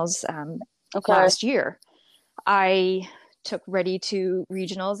last year. I took ready to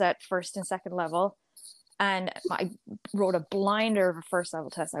regionals at first and second level, and I wrote a blinder of a first level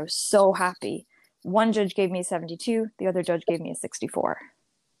test. I was so happy. One judge gave me a 72, the other judge gave me a 64.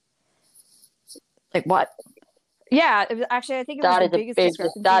 Like what? Yeah, it was actually, I think it was the biggest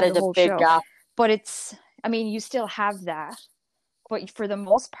discrepancy in the whole show. Gap. But you still have that. But for the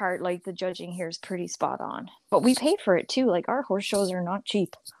most part, like the judging here is pretty spot on. But we paid for it too. Like our horse shows are not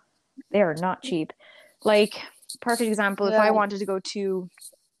cheap. They are not cheap. Like, perfect example, if I wanted to go to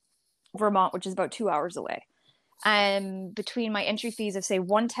Vermont, which is about 2 hours away, and between my entry fees of say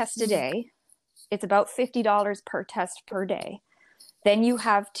 1 test a day, it's about $50 per test per day. Then you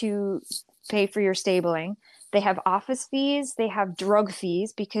have to pay for your stabling. They have office fees. They have drug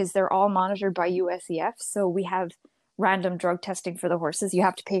fees because they're all monitored by USDF. So we have random drug testing for the horses. You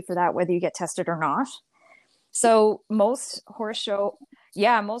have to pay for that whether you get tested or not. So most horse show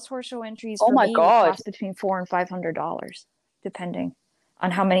entries for me cost between $400 and $500, depending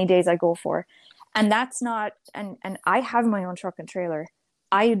on how many days I go for. And that's not, and I have my own truck and trailer.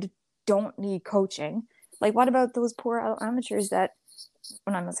 I don't need coaching. Like, what about those poor amateurs that,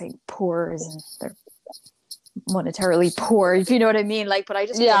 when I'm not saying poor, as they're monetarily poor, if you know what I mean? Like, but I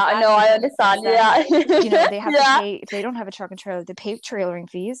just I know, I understand. That, they have to pay, if they don't have a truck and trailer, they pay trailering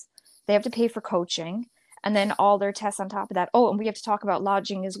fees. They have to pay for coaching, and then all their tests on top of that. Oh, and we have to talk about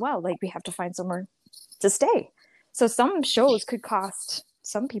lodging as well. Like, we have to find somewhere to stay. So some shows could cost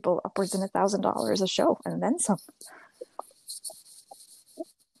some people upwards of $1,000 a show, and then some.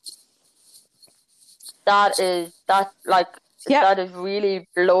 That is really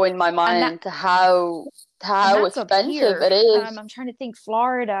blowing my mind to how expensive it is. I'm trying to think.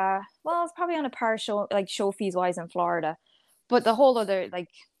 Florida, well, it's probably on a par show fees wise in Florida, but the whole other, like,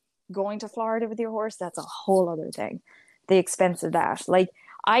 going to Florida with your horse, that's a whole other thing. The expense of that, like,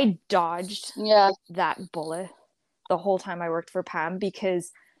 I dodged that bullet the whole time I worked for Pam,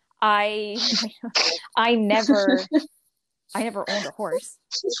 because I never owned a horse.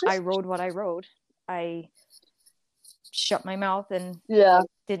 I rode what I rode. I shut my mouth and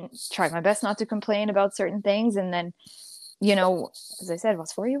didn't try my best not to complain about certain things. And then, as I said,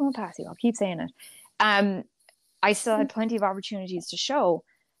 what's for you won't pass you. I'll keep saying it. I still had plenty of opportunities to show,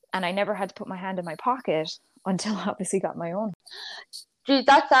 and I never had to put my hand in my pocket until I obviously got my own. Gee,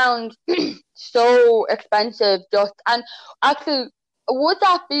 that sounds so expensive. And actually, would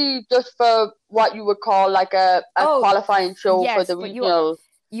that be just for what you would call like a qualifying show for the regional?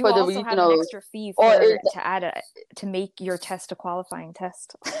 You also have an extra fee to make your test a qualifying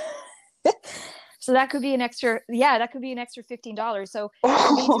test. So that could be an extra $15. So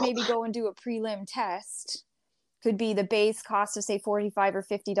for me to maybe go and do a prelim test could be the base cost of say $45 or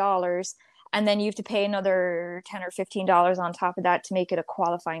 $50. And then you have to pay another $10 or $15 on top of that to make it a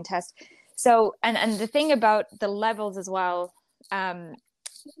qualifying test. So, and the thing about the levels as well,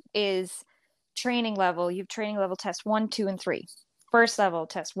 is training level. You have training level test 1, 2, and 3. First level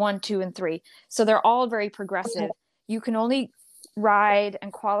test 1, 2, and 3. So they're all very progressive. You can only ride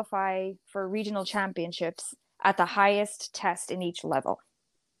and qualify for regional championships at the highest test in each level.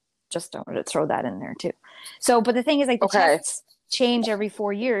 Just wanted to throw that in there too. So, but the thing is, like, the tests change every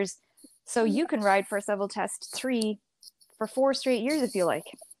 4 years. So you can ride first level test 3 for 4 straight years if you like.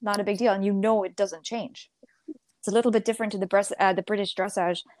 Not a big deal. And it doesn't change. It's a little bit different to the British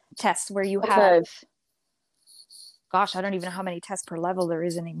dressage test, where you have, gosh, I don't even know how many tests per level there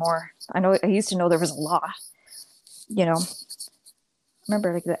is anymore. I used to know there was a lot.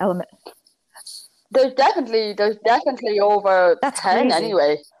 Remember, like, the element. There's definitely over That's 10 crazy.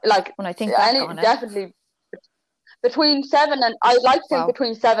 Anyway. Like, when I think back on it, definitely between 7 and I'd like to think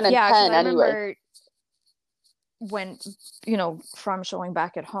between 7 and 10 anyway. When, from showing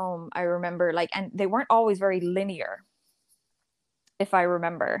back at home, I remember, like, and they weren't always very linear, if I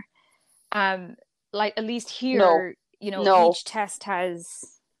remember. Like, at least here, each test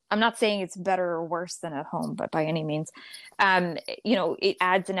has, I'm not saying it's better or worse than at home, but by any means, it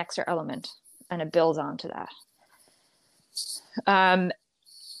adds an extra element and it builds onto that.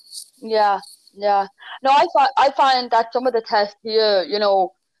 Yeah. No, I find that some of the tests here,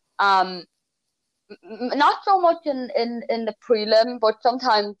 not so much in the prelim, but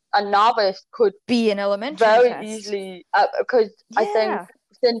sometimes a novice could be an elementary very test. Easily, because I think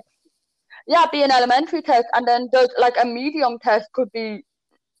be an elementary test, and then there's like a medium test could be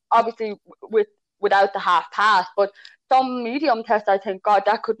obviously without the half pass, but some medium test, I think, God,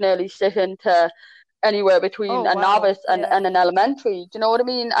 that could nearly sit into anywhere between a novice and an elementary. Do you know what I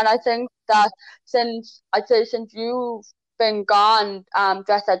mean? And I think that since you've been gone,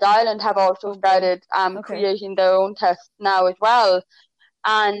 Dressage Ireland have also started creating their own tests now as well,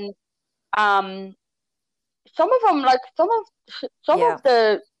 and some of them, like some of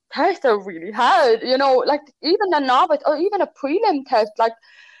the tests are really hard. Like even a novice or even a prelim test, like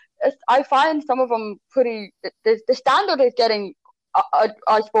I find some of them pretty. The standard is getting.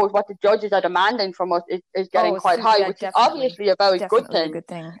 I suppose what the judges are demanding from us is getting quite high, which is obviously a very good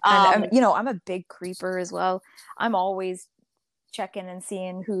thing. And I'm a big creeper as well. I'm always checking and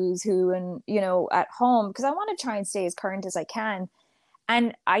seeing who's who, and at home, because I want to try and stay as current as I can.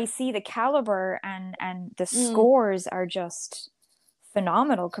 And I see the caliber and the scores are just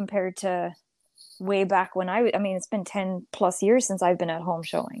phenomenal compared to way back when I mean, it's been 10 plus years since I've been at home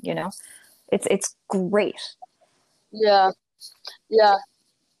showing. It's great. Yeah.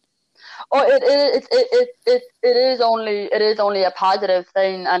 Oh, it is only a positive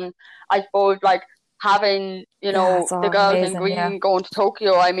thing, and I suppose like having the girls amazing, in green going to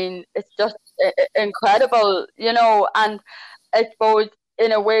Tokyo. I mean, it's just incredible, and I suppose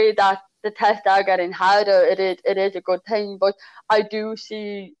in a way that the tests are getting harder, it is a good thing. But I do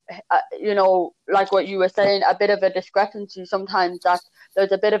see, like what you were saying, a bit of a discrepancy sometimes, that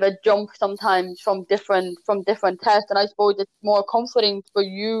there's a bit of a jump sometimes from different tests, and I suppose it's more comforting for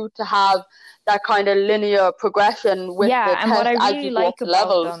you to have that kind of linear progression with the test and what I as really you like go up about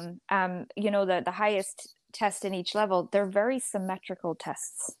levels. them, the highest test in each level, they're very symmetrical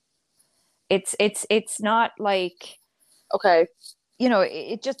tests. It's not like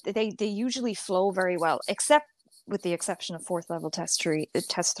it just they usually flow very well, except with the exception of fourth level test three.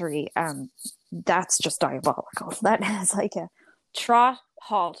 That's just diabolical. That is like a trot,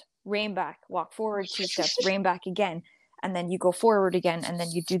 halt, rein back, walk forward 2 steps, rein back again, and then you go forward again, and then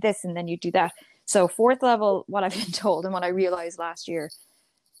you do this, and then you do that. So fourth level, what I've been told and what I realized last year,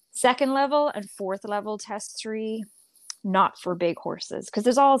 second level and fourth level test 3, not for big horses, because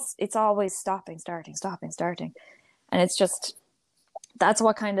it's always stopping, starting, and it's just, that's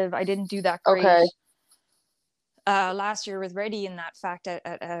what kind of, I didn't do that great last year with Reddy in that fact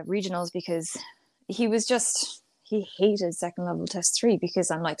at regionals, because he hated second level test 3,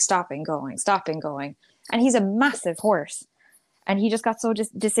 because I'm like stopping, going, and he's a massive horse, and he just got so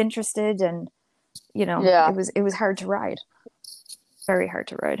disinterested, and it was hard to ride, very hard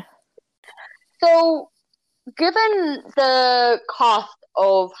to ride. So given the cost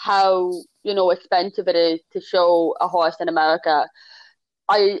of how expensive it is to show a horse in America,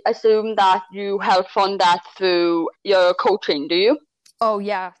 I assume that you help fund that through your coaching, do you? Oh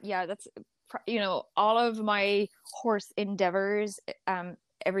yeah, that's all of my horse endeavors,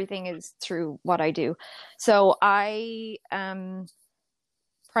 everything is through what I do. So I am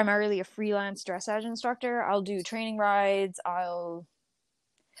primarily a freelance dressage instructor. I'll do training rides.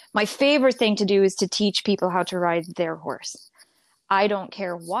 My favorite thing to do is to teach people how to ride their horse. I don't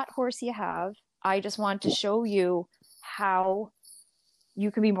care what horse you have. I just want to show you how you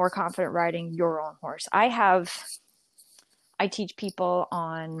can be more confident riding your own horse. I teach people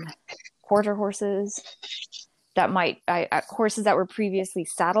on quarter horses horses that were previously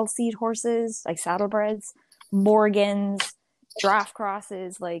saddle seat horses, like saddlebreds, Morgans, draft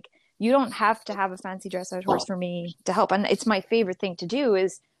crosses, like You don't have to have a fancy dressage horse for me to help. And it's my favorite thing to do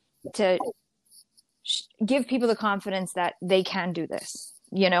is to give people the confidence that they can do this,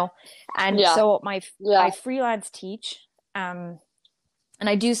 you know? And so I freelance teach, and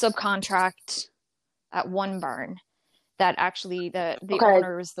I do subcontract at one barn that actually the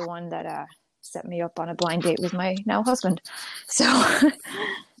owner was the one that set me up on a blind date with my now husband. So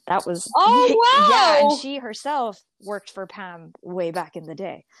that was, yeah. And she herself worked for Pam way back in the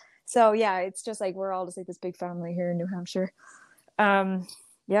day. So yeah, it's just like, we're all just like this big family here in New Hampshire.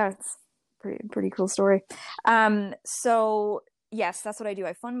 Yeah, it's pretty cool story. So yes, that's what I do.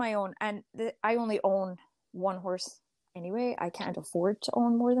 I fund my own, and I only own one horse anyway. I can't afford to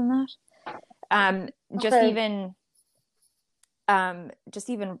own more than that. Just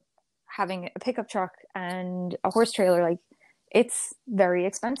even having a pickup truck and a horse trailer, like, it's very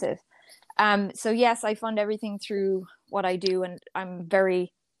expensive. So yes, I fund everything through what I do, and I'm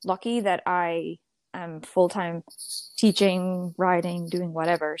very lucky that I am full-time teaching, riding, doing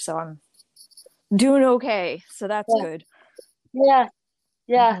whatever. So I'm doing okay. So that's good. Yeah.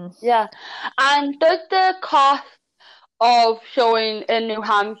 And does the cost of showing in New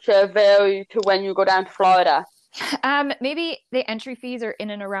Hampshire vary to when you go down to Florida? Maybe the entry fees are in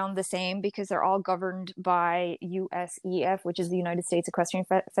and around the same, because they're all governed by USEF, which is the United States Equestrian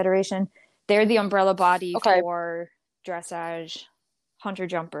Federation. They're the umbrella body for dressage, hunter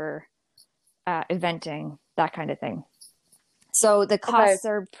jumper, eventing, that kind of thing. So the costs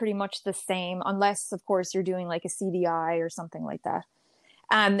are pretty much the same, unless, of course, you're doing like a CDI or something like that.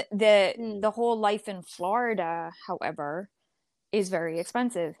 The whole life in Florida, however, is very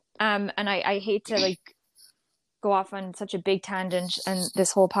expensive. And I hate to like go off on such a big tangent and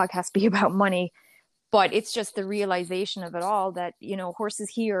this whole podcast be about money, but it's just the realization of it all that, you know, horses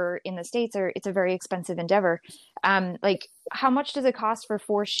here in the States it's a very expensive endeavor. Like, how much does it cost for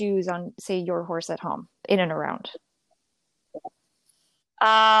 4 shoes on, say, your horse at home, in and around?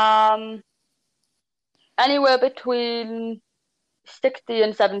 Anywhere between 60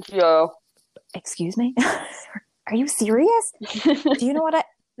 and 70 euro. Excuse me? Are you serious? Do you know what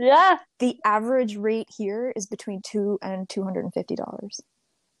Yeah. The average rate here is between $200 and $250.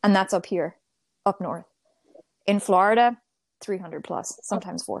 And that's up here, up north. In Florida, 300 plus,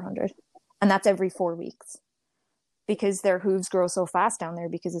 sometimes 400. And that's every 4 weeks, because their hooves grow so fast down there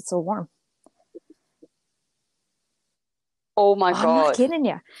because it's so warm. Oh my God. I'm not kidding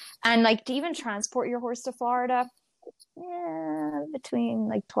you. And like, to even transport your horse to Florida, between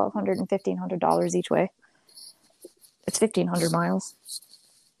like $1,200 and $1,500 each way. It's 1,500 miles.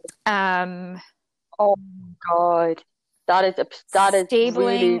 Oh God, that is stabling,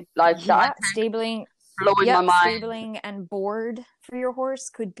 really like that. Stabling, blowing my mind. Stabling and board for your horse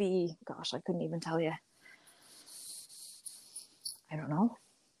could be, gosh, I couldn't even tell you. I don't know,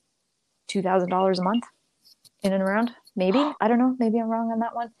 $2,000 a month, in and around. Maybe, I don't know. Maybe I'm wrong on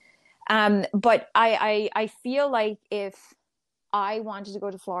that one. But I feel like if I wanted to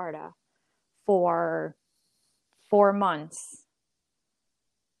go to Florida for 4 months,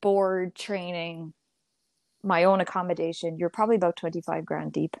 board, training, my own accommodation, you're probably about 25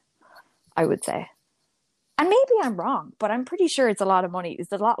 grand deep, I would say. And maybe I'm wrong, but I'm pretty sure it's a lot of money.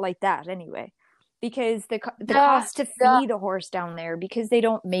 It's a lot like that anyway, because the cost to feed a horse down there, because they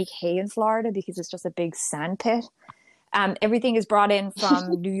don't make hay in Florida, because it's just a big sand pit. Everything is brought in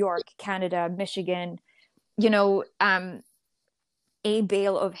from New York, Canada, Michigan. You know, a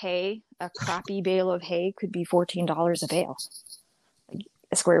bale of hay, a crappy bale of hay, could be $14 a bale, like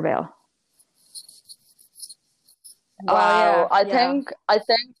a square bale. Wow, I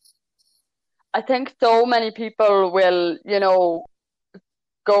think so many people will, you know,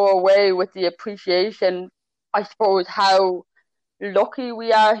 go away with the appreciation, I suppose, how lucky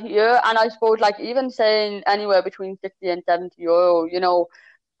we are here. And I suppose, like, even saying anywhere between 60 and 70 euro, you know,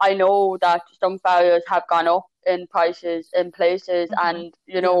 I know that some farriers have gone up in prices in places, and,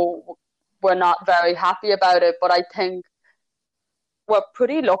 you know, we're not very happy about it, but I think we're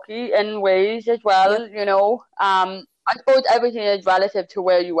pretty lucky in ways as well, you know. I suppose everything is relative to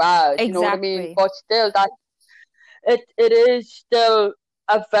where you are, you know what I mean? But still, that it is still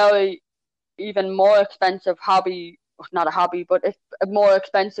a very even more expensive hobby, not a hobby, but it's a more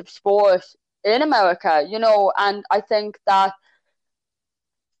expensive sport in America, you know. And I think that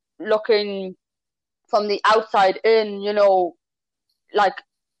looking from the outside in, you know, like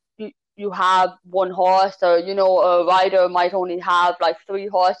you have one horse, or, you know, a rider might only have like 3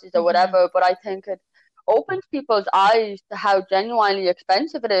 horses or whatever, but I think it opens people's eyes to how genuinely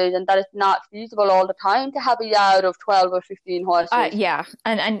expensive it is, and that it's not feasible all the time to have a yard of 12 or 15 horses. Yeah,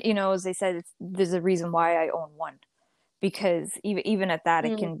 and you know, as they said, there's a reason why I own one, because even at that,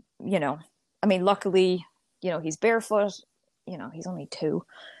 it can, I mean, luckily, he's barefoot, he's only 2.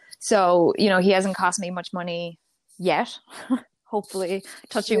 So, he hasn't cost me much money yet. Hopefully,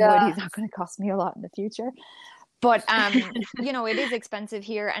 touching wood, he's not going to cost me a lot in the future. But, it is expensive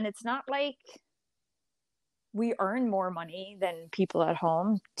here, and it's not like we earn more money than people at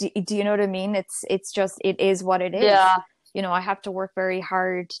home. Do you know what I mean? It's just, it is what it is. Yeah. I have to work very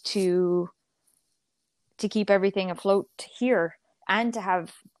hard to keep everything afloat here, and to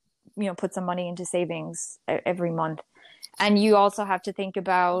have, put some money into savings every month. And you also have to think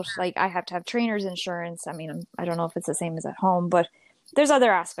about, like, I have to have trainer's insurance. I mean, I don't know if it's the same as at home, but there's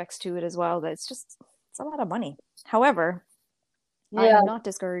other aspects to it as well. It's a lot of money. However, I'm not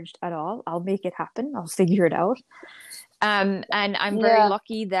discouraged at all. I'll make it happen. I'll figure it out. And I'm very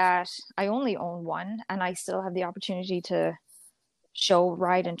lucky that I only own one, and I still have the opportunity to show,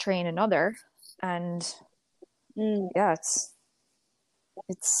 ride, and train another. And it's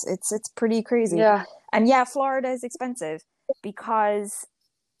pretty crazy. Yeah. And Florida is expensive because,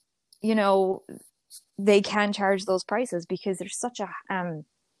 they can charge those prices because there's such a,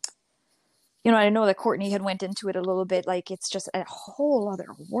 I know that Courtney had went into it a little bit. Like, it's just a whole other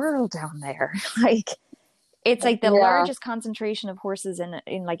world down there. Like, it's like the largest concentration of horses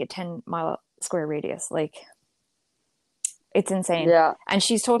in like a 10-mile square radius. Like, it's insane. Yeah. And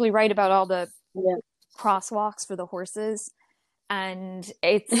she's totally right about all the crosswalks for the horses. And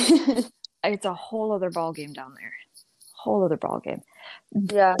it's it's a whole other ball game down there. Whole other ball game.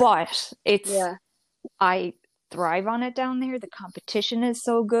 Yeah. But it's I thrive on it down there. The competition is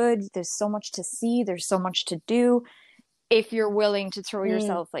so good. There's so much to see. There's so much to do. If you're willing to throw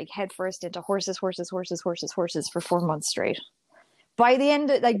yourself like headfirst into horses for 4 months straight. By the end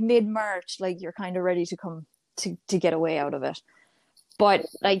of like mid-March, like you're kind of ready to come to get away out of it. But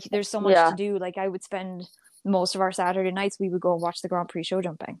like there's so much to do. Like I would spend most of our Saturday nights, we would go and watch the Grand Prix show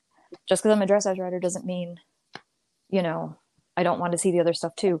jumping. Just because I'm a dressage rider doesn't mean, I don't want to see the other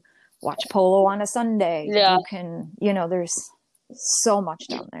stuff too. Watch polo on a Sunday. Yeah. You can, there's so much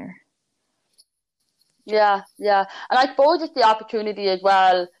down there. Yeah. And I suppose it's the opportunity as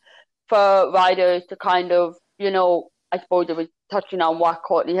well for riders to kind of, I suppose it was touching on what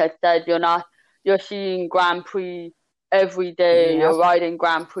Courtney had said, you're seeing Grand Prix every day, you're riding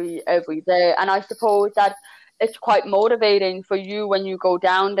Grand Prix every day. And I suppose that it's quite motivating for you when you go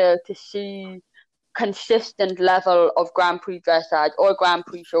down there to see consistent level of Grand Prix dressage or Grand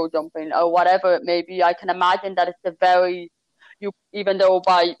Prix show jumping or whatever it may be. I can imagine that it's even though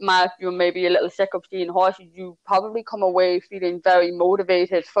by March you're maybe a little sick of seeing horses, you probably come away feeling very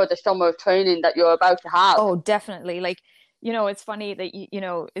motivated for the summer of training that you're about to have. Oh, definitely. Like, it's funny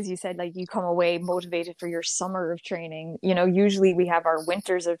that, as you said, like you come away motivated for your summer of training. Usually we have our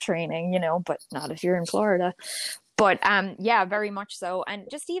winters of training, but not if you're in Florida. But very much so. And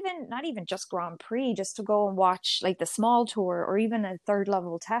not even just Grand Prix, just to go and watch like the small tour or even a third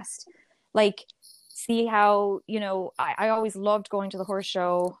level test. Like, see how, I always loved going to the horse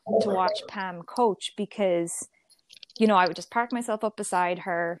show to watch Pam coach because, I would just park myself up beside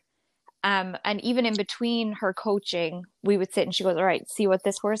her. And even in between her coaching, we would sit and she goes, all right, see what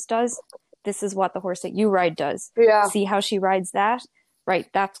this horse does? This is what the horse that you ride does. Yeah. See how she rides that? Right,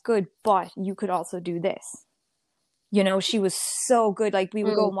 that's good. But you could also do this. She was so good. Like we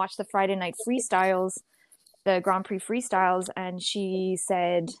would go and watch the Friday night freestyles, the Grand Prix freestyles. And she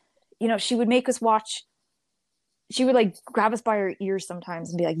said, she would make us watch. She would like grab us by our ears sometimes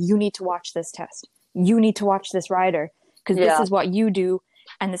and be like, you need to watch this test. You need to watch this rider because this is what you do.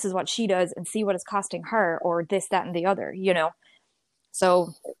 And this is what she does and see what it's costing her or this, that, and the other,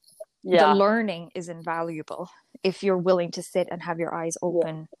 So the learning is invaluable if you're willing to sit and have your eyes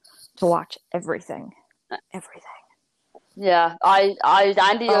open to watch everything. Yeah, I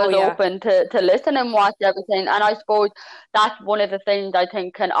and ears open to listen and watch everything. And I suppose that's one of the things I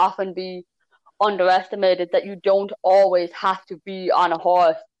think can often be underestimated, that you don't always have to be on a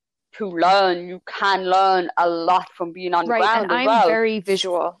horse to learn. You can learn a lot from being on the ground and as well. I'm very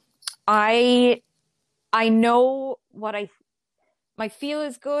visual. I know what my feel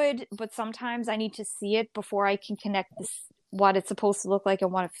is good, but sometimes I need to see it before I can connect what it's supposed to look like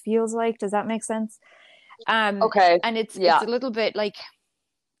and what it feels like. Does that make sense? Okay. And it's a little bit like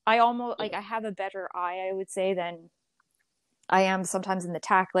I almost like I have a better eye, I would say, than I am sometimes in the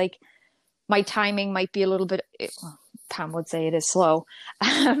tack. Like my timing might be a little bit. Pam would say it is slow.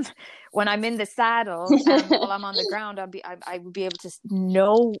 When I'm in the saddle, while I'm on the ground, I would be able to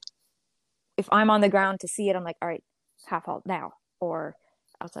know if I'm on the ground to see it. I'm like, all right, half halt now, or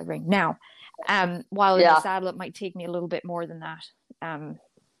outside ring now. While in the saddle, it might take me a little bit more than that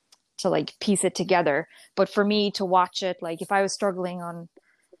to like piece it together. But for me to watch it, like if I was struggling on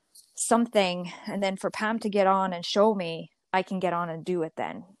something and then for Pam to get on and show me, I can get on and do it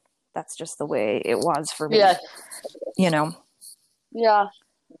then. That's just the way it was for me. Yes. You know? Yeah.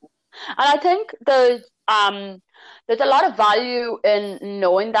 And I think there's a lot of value in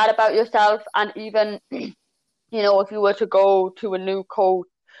knowing that about yourself, and even, you know, if you were to go to a new coach,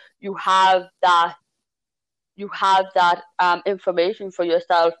 you have that information for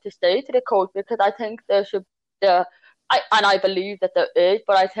yourself to say to the coach, because I think I believe that there is,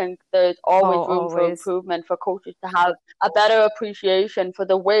 but I think there's always room for improvement for coaches to have a better appreciation for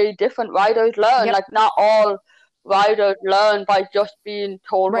the way different riders learn. Yep. Like, not all riders learn by just being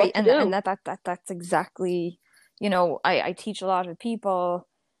told what to do. And that's exactly, you know, I teach a lot of people,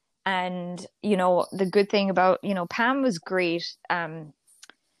 and, you know, the good thing about, you know, Pam was great.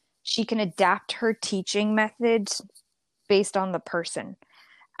 She can adapt her teaching method based on the person.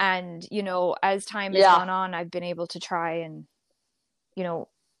 And, you know, as time has gone on, I've been able to try and, you know,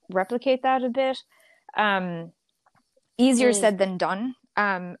 replicate that a bit. Easier said than done.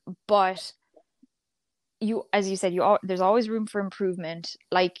 But as you said, there's always room for improvement.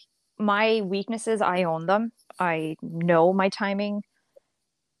 Like, my weaknesses, I own them. I know my timing.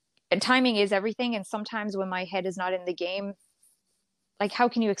 And timing is everything. And sometimes when my head is not in the game, like, how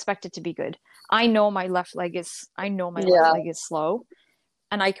can you expect it to be good? I know my left leg is slow,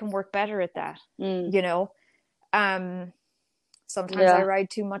 and I can work better at that. You know, sometimes I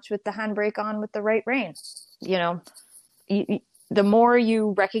ride too much with the handbrake on with the right rein. You know, the more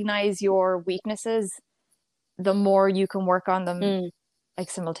you recognize your weaknesses, the more you can work on them,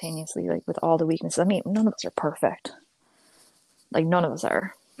 like, simultaneously, like with all the weaknesses. I mean, none of us are perfect. Like, none of us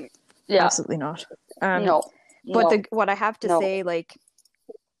are. Yeah, absolutely not. No. But what I have to say, like,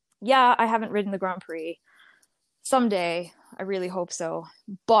 yeah, I haven't ridden the Grand Prix. Someday, I really hope so.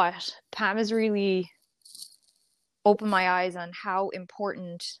 But Pam has really opened my eyes on how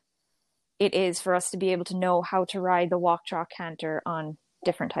important it is for us to be able to know how to ride the walk, trot, canter on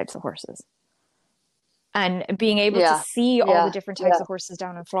different types of horses. And being able to see all the different types of horses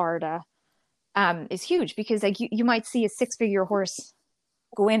down in Florida is huge, because, like, you might see a 6-figure horse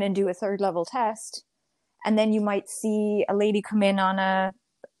go in and do a 3rd level test, and then you might see a lady come in on a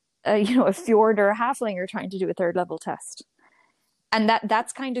fjord or a halflinger trying to do a 3rd level test. And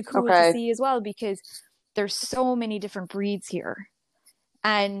that's kind of cool to see as well, because there's so many different breeds here,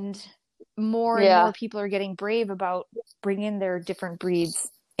 and more people are getting brave about bringing their different breeds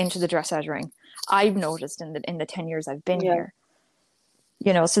into the dressage ring. I've noticed in the 10 years I've been here,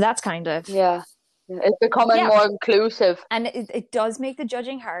 you know, so that's kind of, it's becoming more inclusive, and it does make the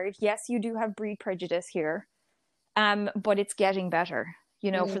judging hard. Yes, you do have breed prejudice here, but it's getting better.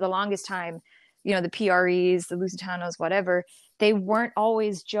 You know, for the longest time, you know, the PREs, the Lusitanos, whatever, they weren't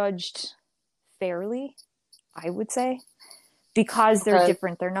always judged fairly, I would say, because they're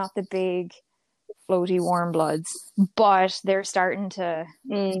different. They're not the big, floaty, warm bloods, but they're starting to,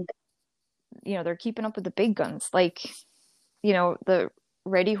 you know, they're keeping up with the big guns. Like, you know, the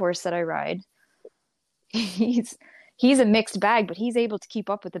Ready horse that I ride, he's a mixed bag, but he's able to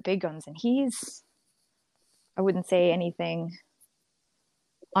keep up with the big guns, and I wouldn't say anything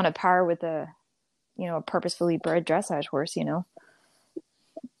on a par with a purposefully bred dressage horse, you know.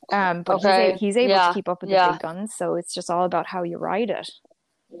 But he's able to keep up with the big guns, so it's just all about how you ride it,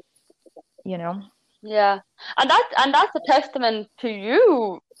 you know. Yeah, and that's a testament to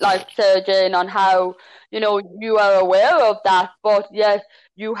you, like, Sarah Jane, on how, you know, you are aware of that, but yes,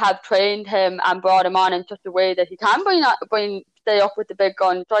 you have trained him and brought him on in such a way that he can stay up with the big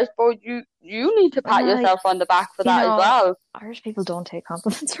guns. So I suppose you need to pat yourself on the back for that as well. Irish people don't take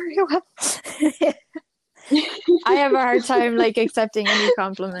compliments very well. I have a hard time, like, accepting any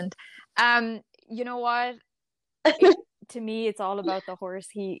compliment. You know what? To me, it's all about the horse.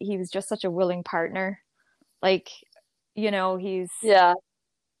 He was just such a willing partner. Like, you know,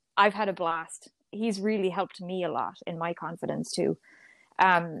 I've had a blast. He's really helped me a lot in my confidence too.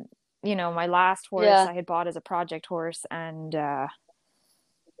 You know, my last horse I had bought as a project horse, and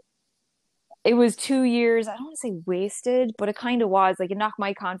it was 2 years, I don't want to say wasted, but it kind of was. Like, it knocked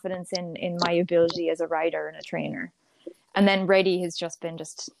my confidence in my ability as a rider and a trainer. And then Reddy has just been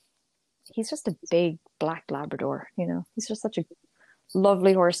he's just a big black Labrador, you know. He's just such a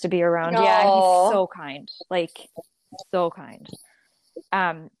lovely horse to be around. Aww. Yeah, he's so kind. Like, so kind.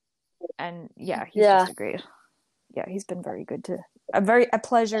 And yeah, he's just a great. Yeah, he's been very good a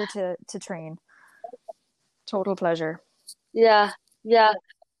pleasure to train. Total pleasure. Yeah.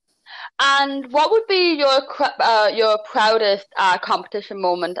 And what would be your proudest competition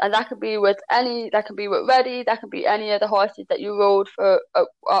moment? And that could be with Reddy, that could be any of the horses that you rode for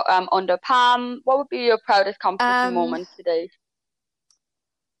under Pam. What would be your proudest competition Um, moment today?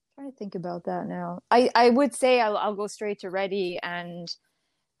 Trying to think about that now. I would say I'll go straight to Reddy, and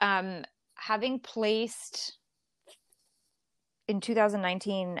having placed in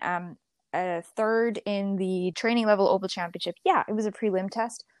 2019 third in the training level oval championship. Yeah, it was a prelim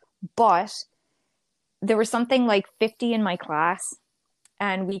test, but there was something like 50 in my class,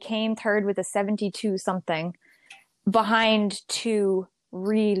 and we came third with a 72 something behind two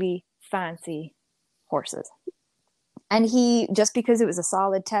really fancy horses. And he, just because it was a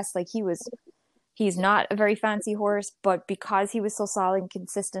solid test, like he's not a very fancy horse, but because he was so solid and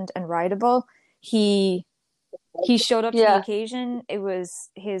consistent and rideable, he showed up to the occasion. It was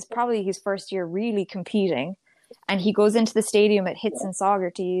probably his first year really competing, and he goes into the stadium at Hits and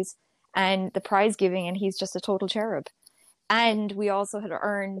Saugerties and the prize giving, and he's just a total cherub. And we also had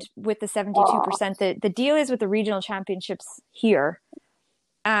earned with the 72%. The deal is with the regional championships here,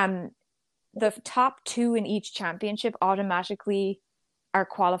 the top two in each championship automatically are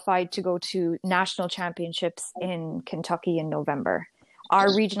qualified to go to national championships in Kentucky in November.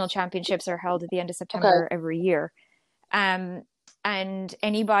 Our regional championships are held at the end of September every year. And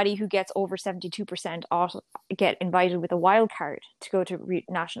anybody who gets over 72% ought get invited with a wild card to go to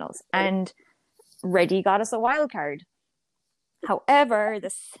nationals. And Reddy got us a wild card. However, it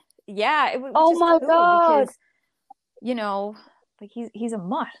was Oh my God. because, like he's a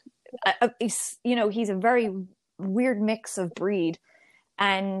mutt. He's a very weird mix of breed,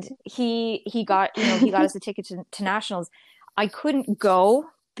 and he got us a ticket to nationals. I couldn't go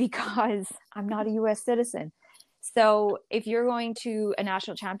because I'm not a U.S. citizen. So if you're going to a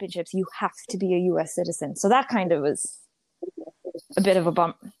national championships, you have to be a U.S. citizen. So that kind of was a bit of a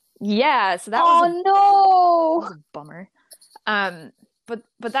bump. Yeah, so that was a bummer. But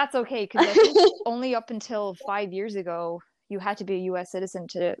that's okay, because I think only up until 5 years ago, you had to be a U.S. citizen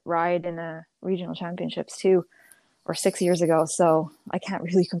to ride in a regional championships too, or 6 years ago. So I can't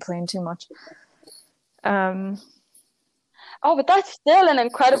really complain too much. Oh, but that's still an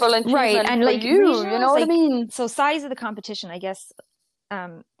incredible achievement, right? And for you know what I mean? So size of the competition, I guess.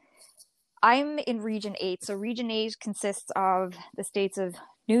 I'm in Region 8. So Region 8 consists of the states of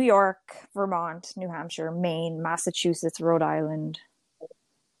New York, Vermont, New Hampshire, Maine, Massachusetts, Rhode Island.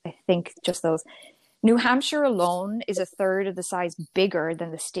 I think just those. New Hampshire alone is a third of the size bigger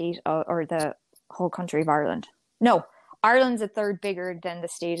than the state or the whole country of Ireland. No, Ireland's a third bigger than the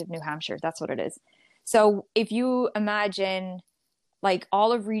state of New Hampshire. That's what it is. So if you imagine, like,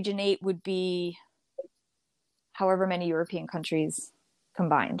 all of Region 8 would be however many European countries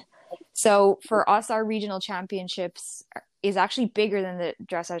combined. So for us, our regional championships is actually bigger than the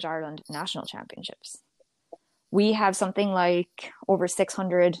Dressage Ireland national championships. We have something like over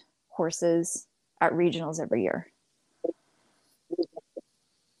 600 horses at regionals every year.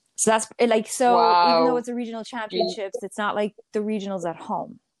 So that's like, so even though it's a regional championships, it's not like the regionals at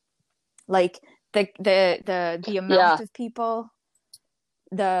home. Like the amount of people,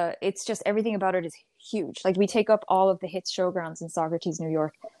 it's just everything about it is huge. Like we take up all of the HITS showgrounds in Saugerties, New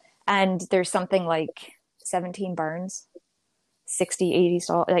York, and there's something like 17 barns, 60, 80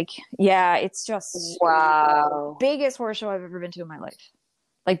 stalls. Like, yeah, it's just biggest horse show I've ever been to in my life.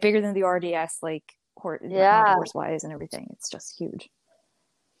 Like bigger than the RDS, like horse wise and everything. It's just huge.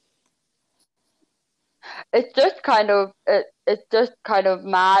 It's just kind of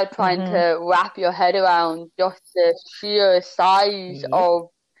mad trying to wrap your head around just the sheer size of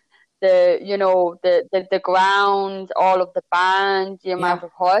the grounds, all of the bands, the amount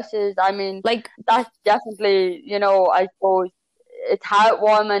of horses. I mean, like that's definitely, I suppose it's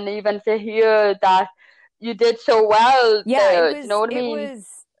heartwarming even to hear that you did so well there. You know what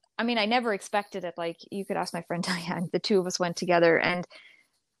I mean? I never expected it. Like, you could ask my friend Diane. The two of us went together, and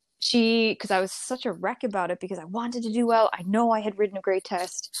because I was such a wreck about it because I wanted to do well. I know I had ridden a great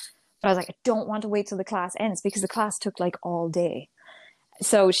test, but I was like, I don't want to wait till the class ends, because the class took like all day.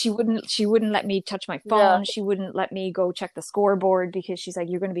 So she wouldn't let me touch my phone. Yeah. She wouldn't let me go check the scoreboard because she's like,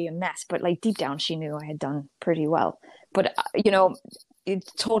 you're going to be a mess. But like deep down, she knew I had done pretty well. But,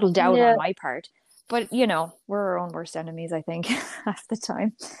 it's total doubt on my part. But, we're our own worst enemies, I think, half the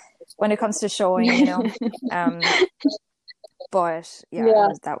time when it comes to showing, but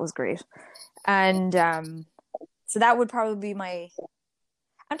that was great. And so that would probably be and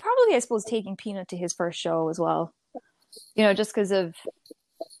probably, I suppose, taking Peanut to his first show as well. Just because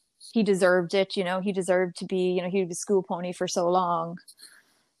he deserved it. He deserved to be, he was a school pony for so long,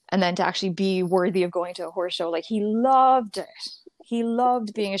 and then to actually be worthy of going to a horse show. Like, he loved it. He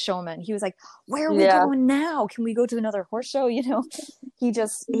loved being a showman. He was like, where are we going now? Can we go to another horse show? You know, he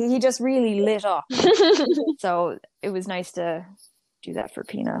just really lit up. So it was nice to do that for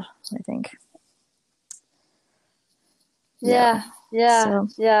Pina, I think. Yeah.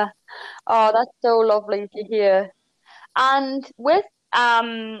 Oh, that's so lovely to hear. And with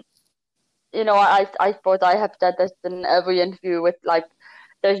you know, I suppose I have said this in every interview with like,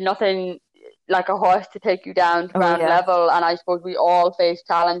 there's nothing like a horse to take you down to ground level, and I suppose we all face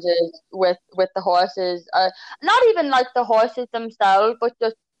challenges with the horses. Not even like the horses themselves, but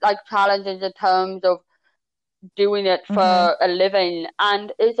just like challenges in terms of doing it for a living.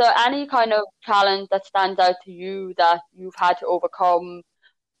 And is there any kind of challenge that stands out to you that you've had to overcome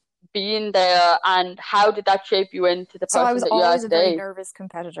being there, and how did that shape you into the person I was that you are always a very today? nervous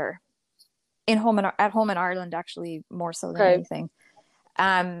competitor at home in Ireland, actually, more so than anything.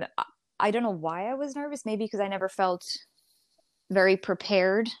 I don't know why I was nervous. Maybe because I never felt very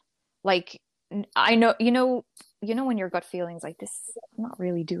prepared. Like, I know, you know when your gut feelings like this, I'm not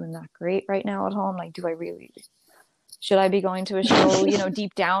really doing that great right now at home. Like, should I be going to a show? You know,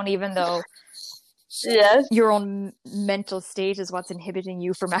 deep down, even though your own mental state is what's inhibiting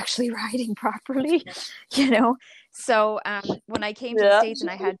you from actually riding properly, you know? So when I came to the States and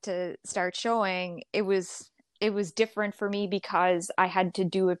I had to start showing, it was different for me because I had to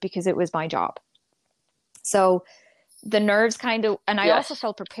do it because it was my job. So the nerves kind of, and I also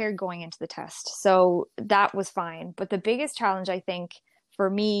felt prepared going into the test. So that was fine. But the biggest challenge, I think, for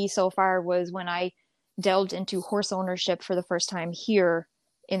me so far was when I delved into horse ownership for the first time here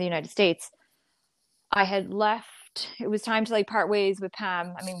in the United States. I had left. It was time to like part ways with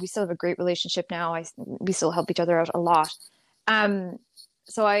Pam. I mean, we still have a great relationship now. We still help each other out a lot.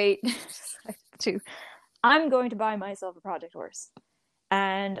 So I'm going to buy myself a project horse,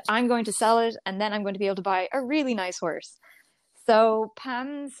 and I'm going to sell it, and then I'm going to be able to buy a really nice horse. So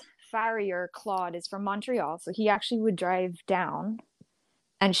Pam's farrier, Claude, is from Montreal. So he actually would drive down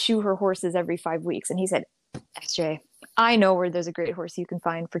and shoe her horses every 5 weeks. And he said, SJ, I know where there's a great horse you can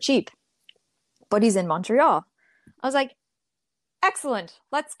find for cheap, but he's in Montreal. I was like, excellent,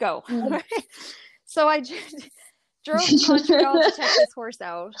 let's go. So I just drove to Montreal to check this horse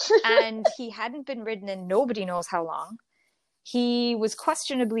out, and he hadn't been ridden in nobody knows how long. He was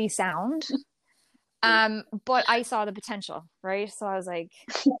questionably sound, but I saw the potential, right? So I was like,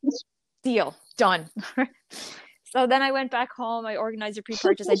 deal, done. So then I went back home. I organized a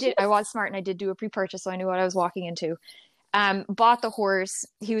pre-purchase. I was smart, and I did do a pre-purchase, so I knew what I was walking into. Bought the horse.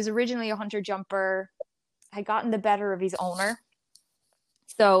 He was originally a hunter jumper. Had gotten the better of his owner.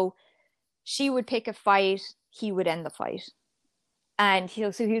 So she would pick a fight. He would end the fight. And he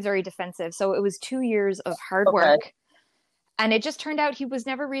was very defensive. So it was 2 years of hard work. And it just turned out he was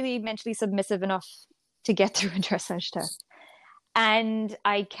never really mentally submissive enough to get through a dressage test. And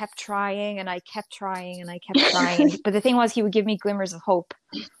I kept trying, and I kept trying, and I kept trying. But the thing was, he would give me glimmers of hope.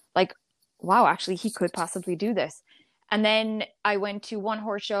 Like, wow, actually, he could possibly do this. And then I went to one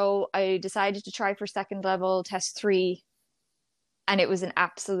horse show. I decided to try for second level, test 3. And it was an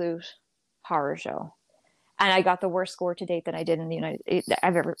absolute horror show. And I got the worst score to date that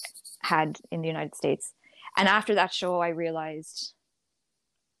I've ever had in the United States. And after that show, I realized,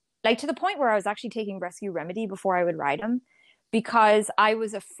 like, to the point where I was actually taking Rescue Remedy before I would ride him, because I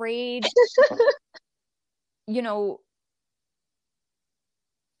was afraid, you know,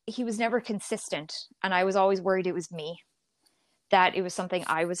 he was never consistent. And I was always worried it was me, that it was something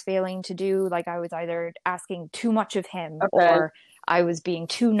I was failing to do. Like, I was either asking too much of him, or I was being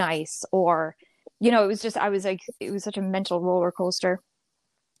too nice, or, you know, it was such a mental roller coaster.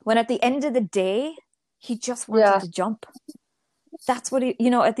 When at the end of the day, he just wanted to jump. That's what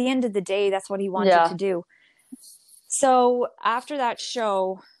at the end of the day, that's what he wanted to do. So after that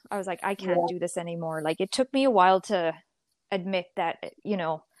show, I was like, I can't do this anymore. Like, it took me a while to admit that, you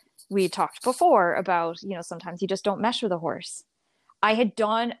know, we talked before about, you know, sometimes you just don't mesh with a horse. I had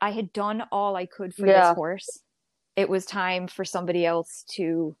done all I could for this horse. It was time for somebody else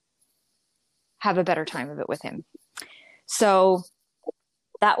to have a better time of it with him. So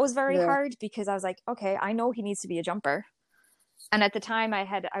that was very hard, because I was like, okay, I know he needs to be a jumper. And at the time I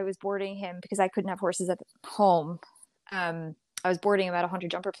was boarding him because I couldn't have horses at home. I was boarding him at a hunter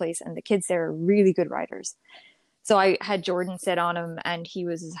jumper place, and the kids there are really good riders. So I had Jordan sit on him, and he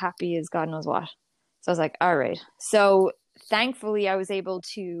was as happy as God knows what. So I was like, all right. So thankfully I was able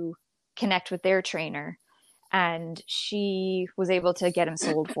to connect with their trainer, and she was able to get him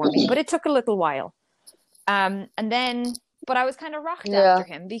sold for me, but it took a little while. But I was kind of rocked after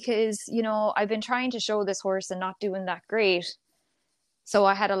him, because, you know, I've been trying to show this horse and not doing that great. So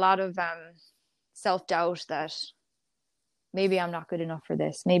I had a lot of self-doubt that maybe I'm not good enough for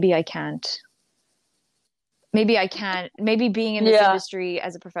this. Maybe I can't. Maybe being in this industry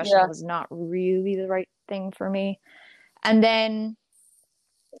as a professional was not really the right thing for me. And then,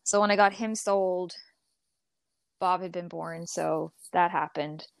 so when I got him sold, Bob had been born, so that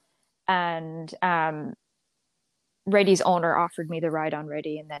happened. And Ready's owner offered me the ride on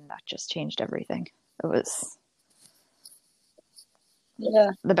Ready, and then that just changed everything. It was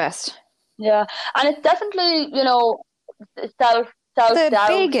the best. Yeah, and it's definitely, you know, self-doubt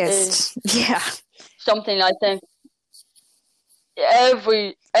biggest is something I think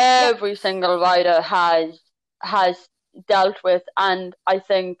every single rider has dealt with. And I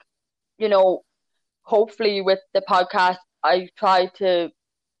think, you know, hopefully with the podcast I try to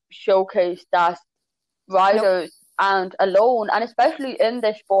showcase that riders aren't alone, and especially in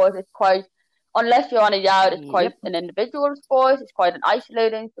this sport, it's quite, unless you're on a yard, it's quite an individual sport, it's quite an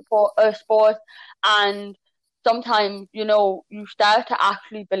isolating sport, and sometimes, you know, you start to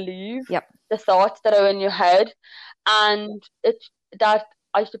actually believe the thoughts that are in your head, and it's that,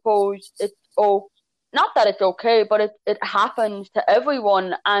 I suppose, it's not that it's okay, but it happens to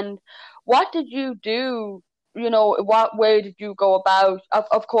everyone. And what did you do? You know, what way did you go about?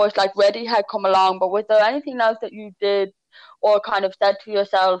 Of course, like Ready had come along, but was there anything else that you did or kind of said to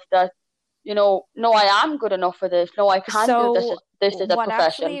yourself that, you know, no, I am good enough for this. No, I can do this as a profession. What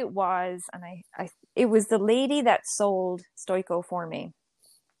actually it was, and it was the lady that sold Stoico for me,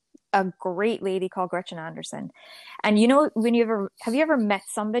 a great lady called Gretchen Anderson. And you know, have you ever met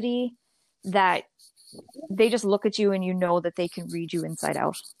somebody that they just look at you and you know that they can read you inside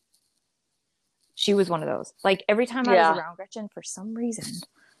out? She was one of those. Like every time I was around Gretchen, for some reason,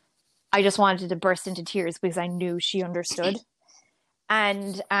 I just wanted to burst into tears because I knew she understood.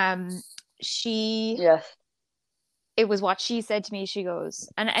 And it was what she said to me. She goes,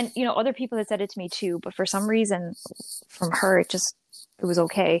 and you know, other people had said it to me too, but for some reason from her, it was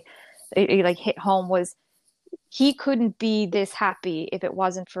okay. It like hit home, was he couldn't be this happy if it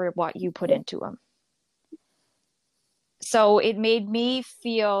wasn't for what you put into him. So it made me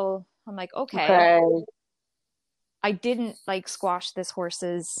feel, I'm like, okay. I didn't like squash this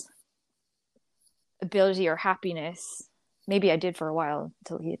horse's ability or happiness. Maybe I did for a while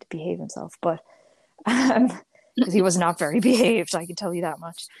until he had to behave himself, but because he was not very behaved, I can tell you that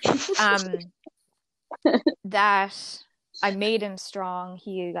much. That I made him strong.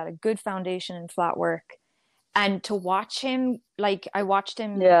 He got a good foundation in flat work. And to watch him, like I watched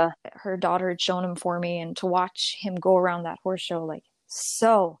him, her daughter had shown him for me, and to watch him go around that horse show, like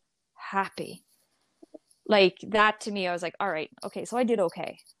so happy. Like that to me, I was like, all right, okay, so I did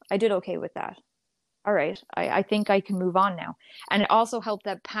okay. I did okay with that. All right, I think I can move on now. And it also helped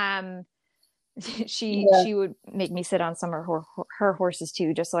that Pam, she would make me sit on some of her horses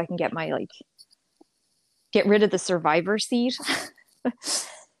too, just so I can get rid of the survivor seat.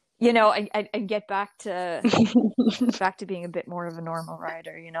 You know, I get back to being a bit more of a normal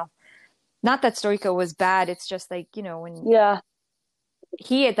rider, you know. Not that Stoico was bad, it's just like, you know, when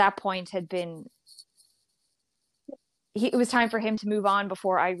he at that point had been, it was time for him to move on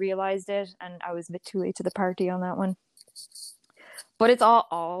before I realized it, and I was a bit too late to the party on that one. But it's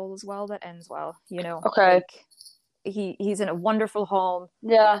all's well that ends well, you know. Okay. Like, he's in a wonderful home.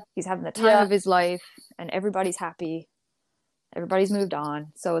 Yeah. He's having the time of his life, and everybody's happy. Everybody's moved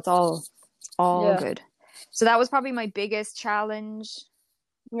on, so it's all good. So that was probably my biggest challenge.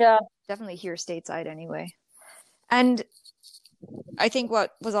 Yeah, definitely here stateside anyway. And I think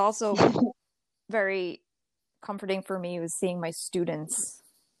what was also very comforting for me was seeing my students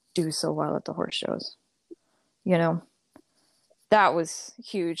do so well at the horse shows. You know, that was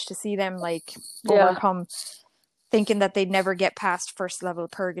huge to see them like overcome thinking that they'd never get past first level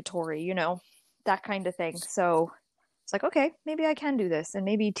purgatory, you know, that kind of thing. So it's like, okay, maybe I can do this. And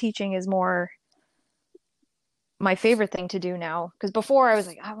maybe teaching is more my favorite thing to do now. Because before I was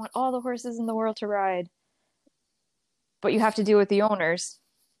like, I want all the horses in the world to ride. But you have to deal with the owners.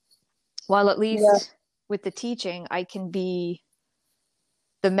 While at least with the teaching, I can be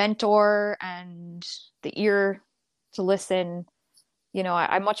the mentor and the ear to listen. You know,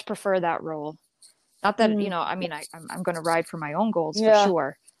 I much prefer that role. Not that, you know, I mean, I'm going to ride for my own goals for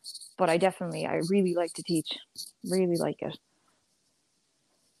sure. But I really like to teach. Really like it.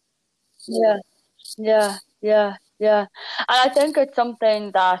 Yeah. And I think it's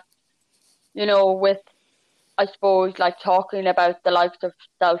something that, you know, with, I suppose, like talking about the likes of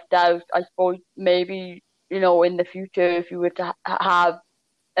self-doubt, I suppose maybe, you know, in the future, if you were to have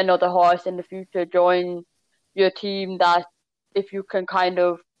another horse in the future join your team, that if you can kind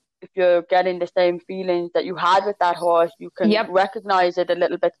of if you're getting the same feelings that you had with that horse, you can recognize it a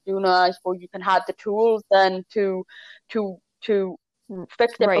little bit sooner. I suppose you can have the tools then to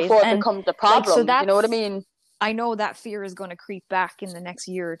fix it before it becomes a problem. You know what I mean? I know that fear is going to creep back in the next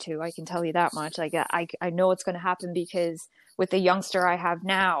year or two. I can tell you that much. Like I know it's going to happen, because with the youngster I have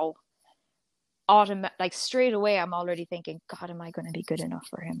now, like straight away, I'm already thinking, God, am I going to be good enough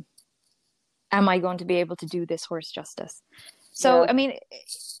for him? Am I going to be able to do this horse justice? So, I mean,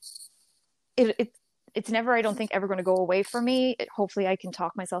 it's never, I don't think, ever going to go away from me. Hopefully I can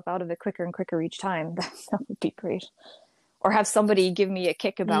talk myself out of it quicker and quicker each time. That would be great. Or have somebody give me a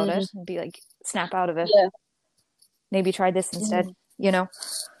kick about it and be like, snap out of it. Yeah. Maybe try this instead, you know?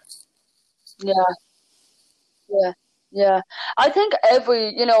 Yeah. I think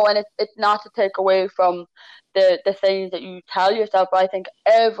every, you know, and it's not to take away from the things that you tell yourself, but I think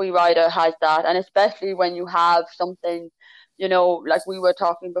every rider has that. And especially when you have something, you know, like we were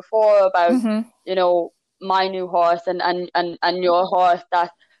talking before about, you know, my new horse and your horse,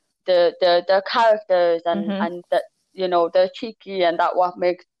 that the characters and that, you know, they're cheeky, and that what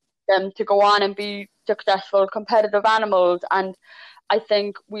makes them to go on and be successful competitive animals. And I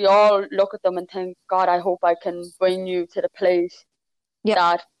think we all look at them and think, God, I hope I can bring you to the place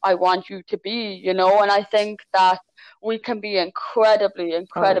that I want you to be, you know. And I think that we can be incredibly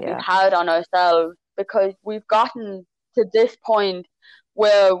hard on ourselves, because we've gotten to this point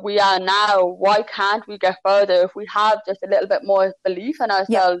where we are now. Why can't we get further? If we have just a little bit more belief in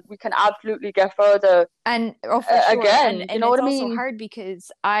ourselves, we can absolutely get further. And for sure. Again, and you know what I mean? It's also hard,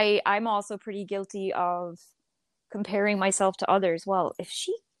 because I'm also pretty guilty of comparing myself to others. Well, if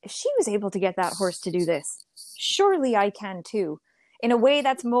she was able to get that horse to do this, surely I can too. In a way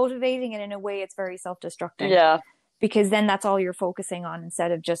that's motivating, and in a way it's very self-destructing. Yeah. Because then that's all you're focusing on,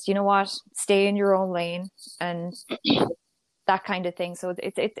 instead of just, you know what, stay in your own lane and that kind of thing. So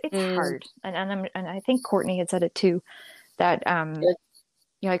it's hard. And I think Courtney had said it too, that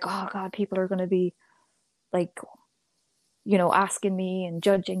you're like, oh God, people are going to be like, you know, asking me and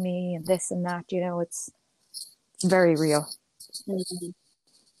judging me and this and that, you know, it's very real.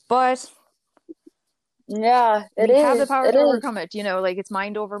 But yeah, we have the power to overcome it, you know, like it's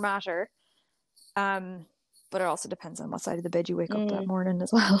mind over matter. But it also depends on what side of the bed you wake up that morning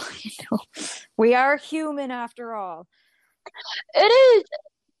as well. You know, we are human after all. It is.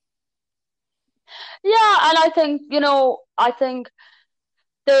 Yeah, and I think, you know,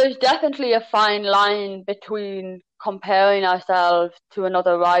 there's definitely a fine line between comparing ourselves to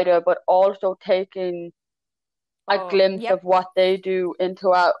another rider, but also taking a glimpse of what they do into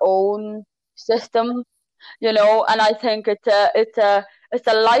our own system, you know. And I think it's a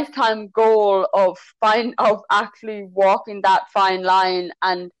lifetime goal of actually walking that fine line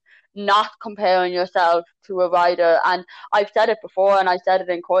and not comparing yourself to a rider. And I've said it before, and I said it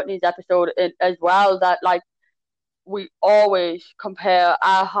in Courtney's episode as well, that like we always compare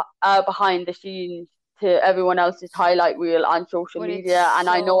our behind the scenes to everyone else's highlight reel on social media. And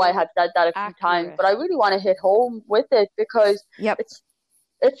I know I have said that a few times, but I really want to hit home with it, because it's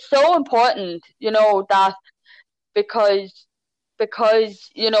so important, you know, that because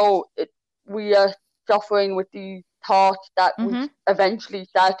you know, we are suffering with these thoughts that we eventually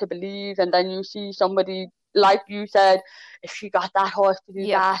start to believe, and then you see somebody, like you said, if she got that horse to do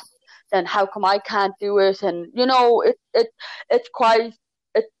that, then how come I can't do it? And you know, it's quite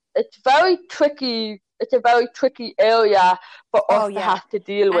it's very tricky. It's a very tricky area for us to have to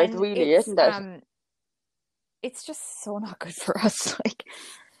deal with, really, isn't it? It's just so not good for us. Like,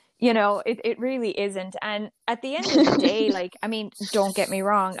 you know, it really isn't. And at the end of the day, like, I mean, don't get me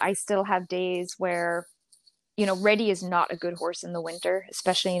wrong, I still have days where, you know, Reddy is not a good horse in the winter,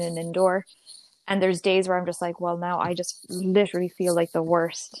 especially in an indoor. And there's days where I'm just like, well, now I just literally feel like the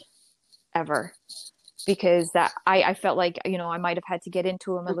worst ever, because that I felt like, you know, I might have had to get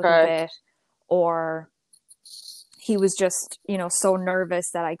into him a little bit, or he was just, you know, so nervous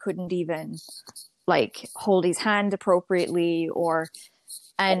that I couldn't even like hold his hand appropriately, or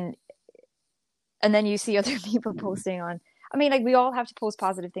and then you see other people posting on, I mean, like, we all have to post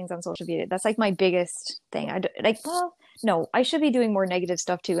positive things on social media. That's like my biggest thing. Well, no, I should be doing more negative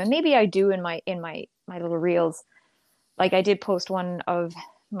stuff too, and maybe I do in my little reels. Like, I did post one of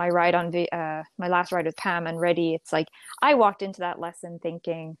my ride on my last ride with Pam and Reddy. It's like, I walked into that lesson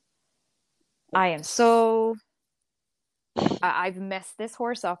thinking, I've messed this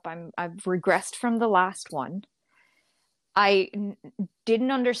horse up. I've regressed from the last one. I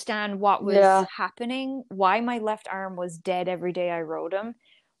didn't understand what was happening, why my left arm was dead every day I rode him,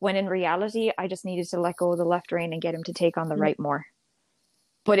 when in reality, I just needed to let go of the left rein and get him to take on the right more.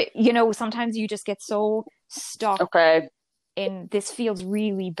 But, you know, sometimes you just get so stuck in this feels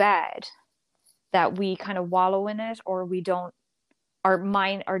really bad, that we kind of wallow in it, or we don't,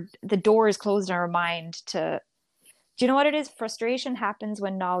 the door is closed in our mind to, do you know what it is? Frustration happens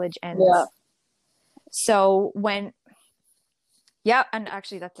when knowledge ends. Yeah. So when, yeah, and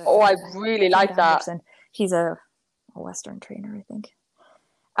actually that's I really like that. Anderson. He's a Western trainer, I think.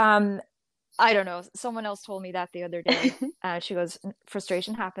 I don't know. Someone else told me that the other day. She goes,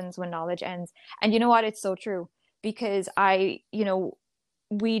 frustration happens when knowledge ends. And you know what? It's so true, because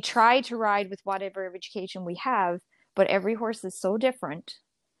we try to ride with whatever education we have, but every horse is so different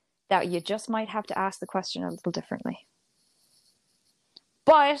that you just might have to ask the question a little differently.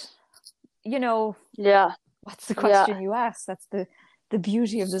 But, yeah, what's the question you ask? That's the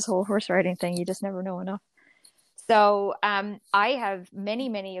beauty of this whole horse riding thing. You just never know enough. So I have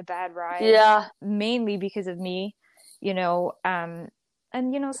many a bad ride, mainly because of me, and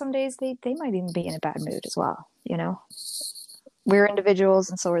some days they might even be in a bad mood as well. We're individuals,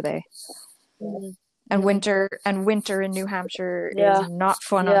 and so are they. Mm-hmm. And winter in New Hampshire is not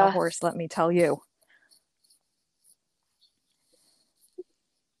fun on a horse, let me tell you.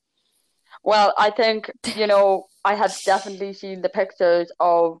 Well, I think, I had definitely seen the pictures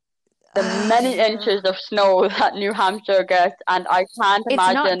of the many inches of snow that New Hampshire gets, and I can't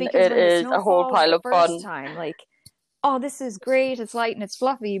imagine it is a whole pile of fun. Time, oh, this is great, it's light and it's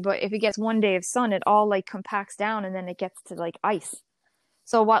fluffy, but if it gets one day of sun, it all compacts down, and then it gets to ice.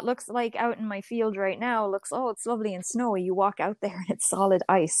 So what looks like out in my field right now it's lovely and snowy. You walk out there and it's solid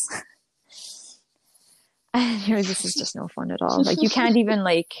ice. And this is just no fun at all. You can't even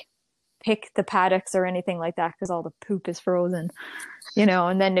pick the paddocks or anything like that, because all the poop is frozen,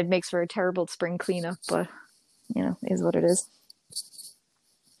 and then it makes for a terrible spring cleanup, but it is what it is.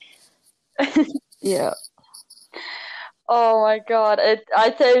 Yeah. Oh my God. I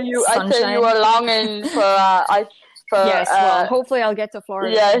tell you are longing for, yes, well, hopefully I'll get to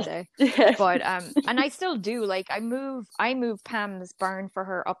Florida someday. Yes. But and I still do. I move Pam's barn for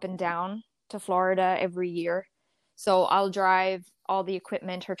her up and down to Florida every year. So I'll drive all the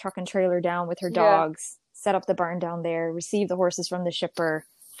equipment, her truck and trailer, down with her dogs, set up the barn down there, receive the horses from the shipper,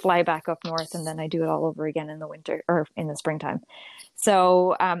 fly back up north, and then I do it all over again in the winter or in the springtime.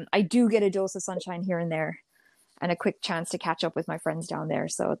 So I do get a dose of sunshine here and there, and a quick chance to catch up with my friends down there.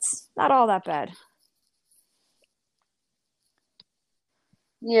 So it's not all that bad.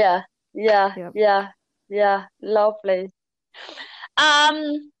 Yeah. Lovely.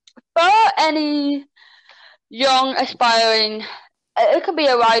 For any young aspiring, it could be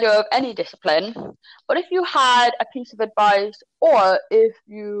a rider of any discipline, but if you had a piece of advice, or if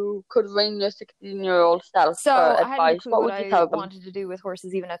you could ring your 16-year-old self for advice, what would you tell them? I wanted to do with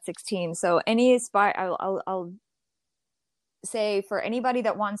horses even at 16. So I'll say, for anybody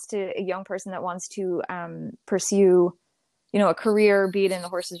that wants to, a young person that wants to pursue a career, be it in the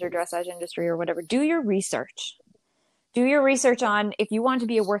horses or dressage industry or whatever, do your research. Do your research on, if you want to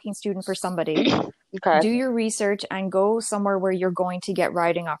be a working student for somebody, do your research and go somewhere where you're going to get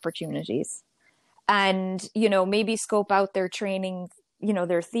riding opportunities. And, maybe scope out their training,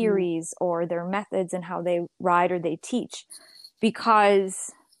 their theories or their methods and how they ride or they teach.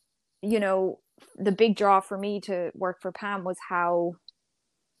 Because, the big draw for me to work for Pam was how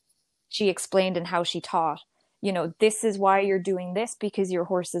she explained and how she taught. This is why you're doing this, because your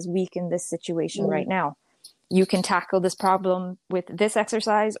horse is weak in this situation right now. You can tackle this problem with this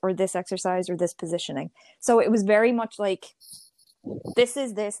exercise or this positioning. So it was very much this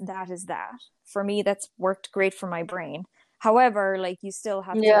is this, that is that. For me, that's worked great for my brain. However, you still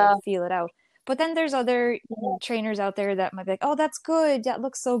have to feel it out. But then there's other trainers out there that might be oh, that's good. That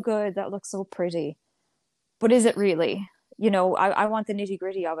looks so good. That looks so pretty. But is it really? I want the nitty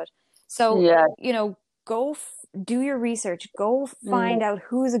gritty of it. So, go do your research. Go find out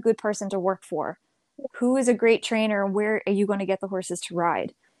who is a good person to work for. Who is a great trainer, and where are you going to get the horses to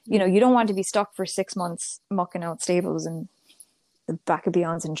ride? You don't want to be stuck for 6 months mucking out stables in the back of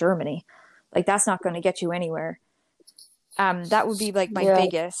Beyonds in Germany. That's not going to get you anywhere. That would be my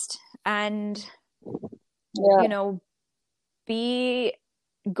biggest. And,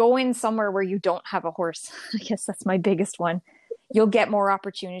 go in somewhere where you don't have a horse. I guess that's my biggest one. You'll get more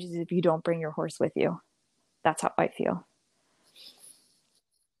opportunities if you don't bring your horse with you. That's how I feel.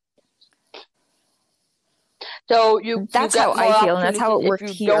 So that's how I feel, and that's how it worked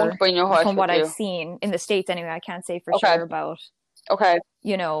here. Don't bring your horse from what with you. I've seen in the States, anyway. I can't say for sure about. Okay.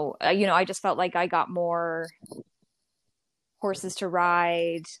 I just felt like I got more horses to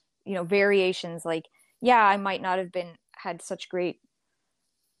ride. Variations. I might not have had such great.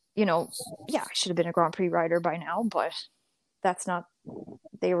 I should have been a Grand Prix rider by now, but that's not.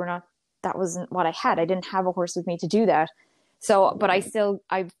 They were not. That wasn't what I had. I didn't have a horse with me to do that. So, but I feel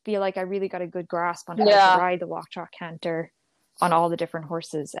like I really got a good grasp on how to ride the walk, trot, canter on all the different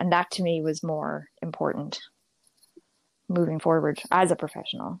horses. And that to me was more important moving forward as a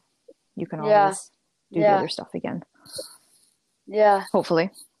professional. You can always do the other stuff again. Yeah. Hopefully.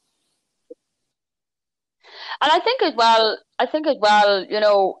 And I think as well, you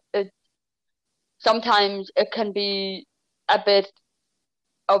know, sometimes it can be a bit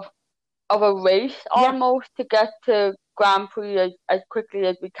of a race almost to get to Grand Prix as quickly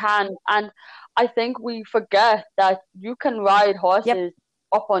as we can. And I think we forget that you can ride horses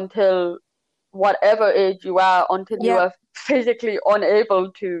up until whatever age you are, until you are physically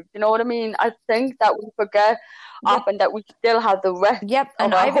unable to. You know what I mean? I think that we forget often that we still have the rest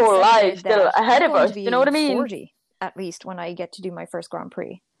of our whole lives still ahead of us. You know what I mean? 40 at least when I get to do my first Grand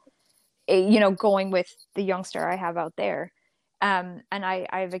Prix. You know, going with the youngster I have out there. And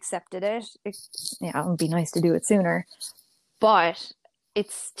I've accepted it. It would be nice to do it sooner. But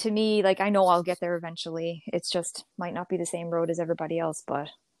it's, to me, like, I know I'll get there eventually. It's just might not be the same road as everybody else, but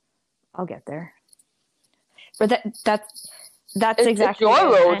I'll get there. But that's exactly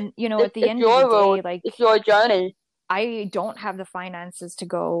your road. And, you know, at the end of the day, like, it's your journey. I don't have the finances to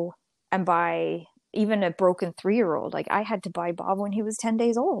go and buy even a broken 3-year-old. Like, I had to buy Bob when he was 10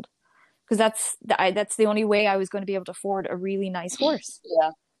 days old. Because that's the only way I was going to be able to afford a really nice horse.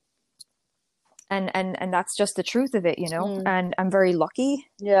 Yeah. And that's just the truth of it, you know. And I'm very lucky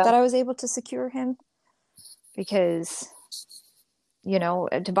that I was able to secure him, because, you know,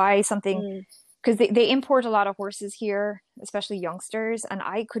 to buy something, because they import a lot of horses here, especially youngsters, and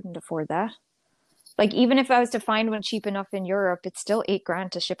I couldn't afford that. Like, even if I was to find one cheap enough in Europe, it's still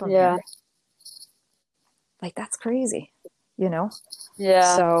 $8,000 to ship them here. Like, that's crazy, you know.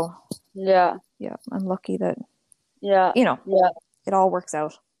 Yeah. So I'm lucky that you know it all works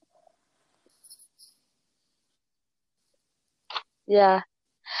out.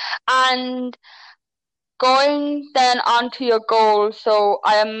 And going then on to your goal, so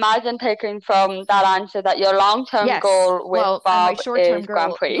I imagine, taking from that answer, that your long-term goal with Bob my short-term is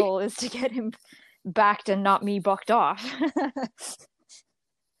Grand Prix. goal is to get him backed and not me bucked off.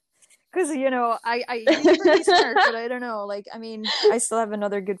 Because, you know, he's pretty smart, but I don't know. Like, I mean, I still have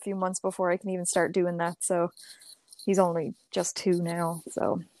another good few months before I can even start doing that. So he's only just 2 now.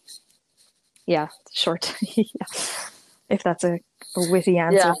 So, short. If that's a witty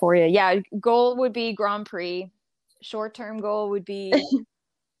answer for you. Yeah, goal would be Grand Prix. Short-term goal would be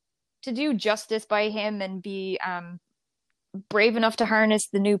to do justice by him and be brave enough to harness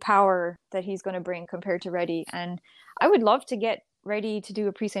the new power that he's going to bring compared to Reddy. And I would love to get ready to do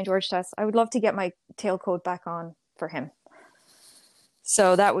a pre-St. George test. I would love to get my tailcoat back on for him.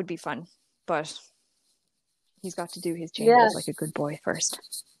 So that would be fun. But he's got to do his changes like a good boy first.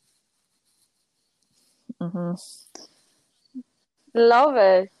 Love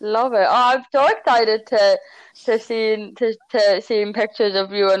it. Oh, I'm so excited to seeing pictures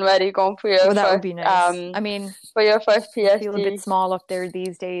of you and Reddy going for your that first, would be nice. I mean, for your first PSD. I feel a bit small up there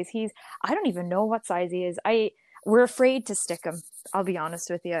these days. I don't even know what size he is. We're afraid to stick him. I'll be honest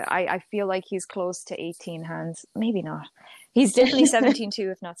with you. I feel like he's close to 18 hands. Maybe not. He's definitely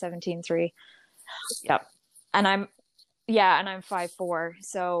 17.2, if not 17.3. Yep. And I'm 5'4".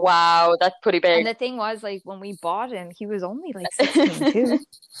 So wow, that's pretty big. And the thing was, like, when we bought him, he was only like 16.2,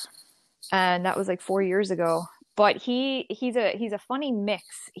 and that was like 4 years ago. But he's a funny mix.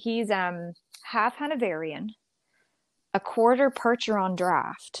 He's half Hanoverian, a quarter Percheron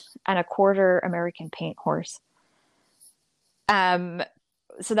draft, and a quarter American paint horse.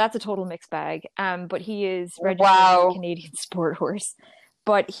 So that's a total mixed bag. But he is registered as a Canadian sport horse.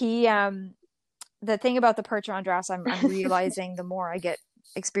 But he, the thing about the Percheron drafts, I'm realizing the more I get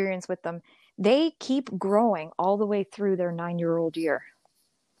experience with them, they keep growing all the way through their 9-year-old year.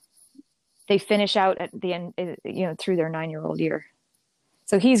 They finish out at the end, you know, through their 9-year-old year.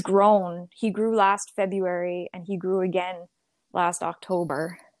 So he's grown. He grew last February, and he grew again last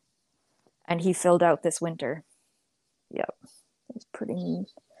October, and he filled out this winter. Yep. It's pretty neat.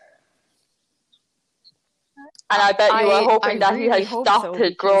 And I bet you were hoping that he has stopped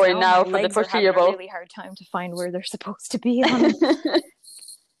his growing now for the foreseeable. Having a really hard time to find where they're supposed to be on him.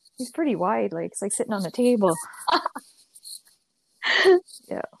 He's pretty wide, like it's like sitting on a table.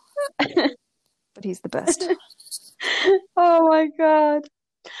 Yeah. But he's the best. Oh my God.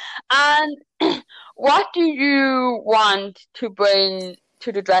 And what do you want to bring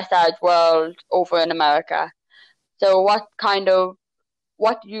to the dressage world over in America? So what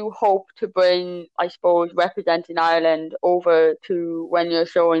do you hope to bring, I suppose, representing Ireland over to when you're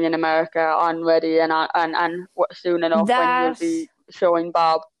showing in America on Reddy and soon enough when you'll be showing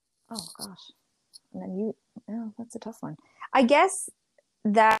Bob? Oh gosh. And then that's a tough one. I guess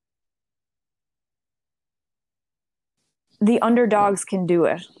that the underdogs can do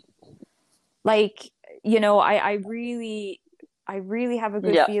it. Like, I really have a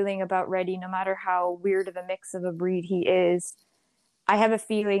good feeling about Reddy, no matter how weird of a mix of a breed he is. I have a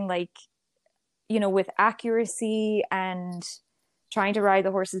feeling like, with accuracy and trying to ride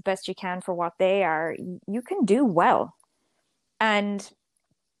the horse as best you can for what they are, you can do well. And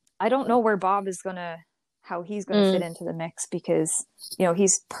I don't know where Bob is how he's gonna fit into the mix, because,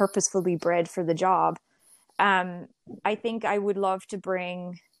 he's purposefully bred for the job. I think I would love to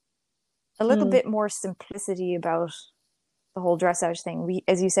bring a little bit more simplicity about the whole dressage thing.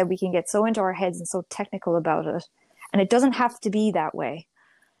 As you said, we can get so into our heads and so technical about it, and it doesn't have to be that way.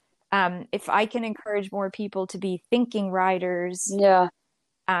 If I can encourage more people to be thinking riders,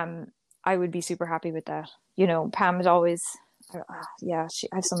 I would be super happy with that. Pam is always, I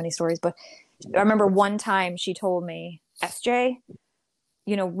have so many stories, but I remember one time she told me, SJ,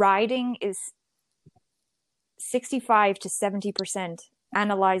 riding is 65 to 70%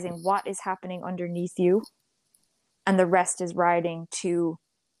 analyzing what is happening underneath you, and the rest is riding to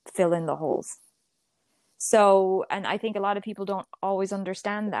fill in the holes. So, and I think a lot of people don't always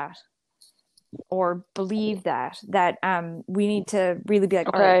understand that or believe that we need to really be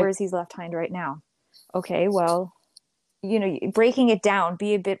like, all right, where's his left hind right now? Okay, well, breaking it down,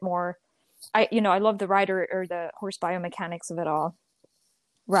 be a bit more, I love the rider or the horse biomechanics of it all,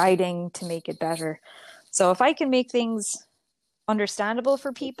 riding to make it better. So if I can make things understandable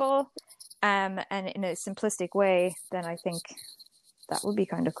for people, and in a simplistic way, then I think that would be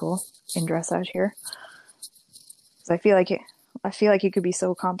kind of cool in dressage here. So I feel like it could be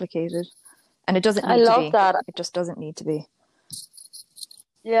so complicated, and it doesn't need to be. I love that. It just doesn't need to be.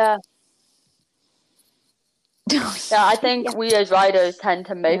 Yeah. Yeah, I think we as riders tend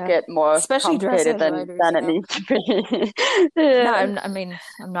to make it more especially complicated than it needs to be. No,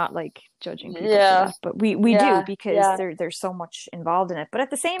 I'm not like judging people for that, but we do, because there's so much involved in it. But at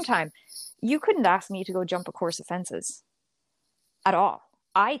the same time, you couldn't ask me to go jump a course of fences at all.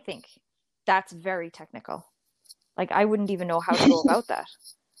 I think that's very technical. Like, I wouldn't even know how to go about that.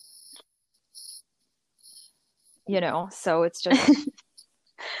 So it's just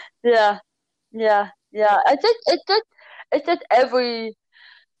yeah. It's just every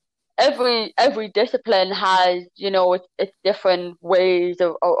discipline has, its different ways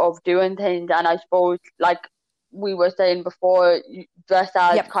of doing things, and I suppose, like we were saying before,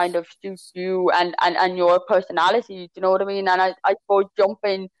 dressage kind of suits you and your personality. Do you know what I mean? And I suppose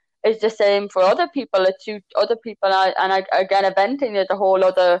jumping is the same for other people. It suits other people, and again, eventing is a whole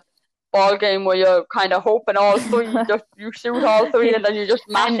other ball game where you're kind of hoping all three, you shoot all three, and then you just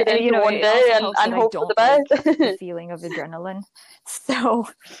mash it into one day and hope for the best. Like the feeling of adrenaline, so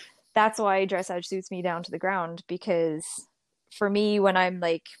that's why dressage suits me down to the ground, because for me, when I'm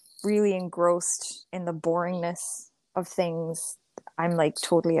like really engrossed in the boringness of things, I'm like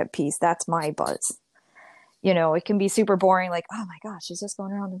totally at peace. That's my buzz. It can be super boring, like, oh my gosh, she's just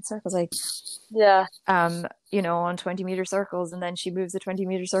going around in circles, like, on 20-meter circles, and then she moves the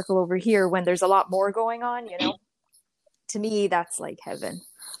 20-meter circle over here when there's a lot more going on. To me, that's like heaven.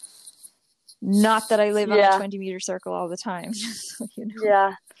 Not that I live on a 20-meter circle all the time.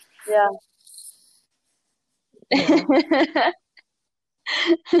 Yeah.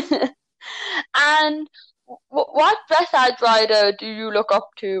 And what dressage rider do you look up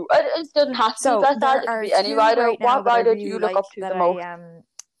to? It doesn't have to be dressage, it could be any rider. Right, what rider do you look up to the most?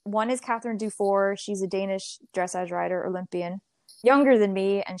 One is Catherine Dufour. She's a Danish dressage rider, Olympian, younger than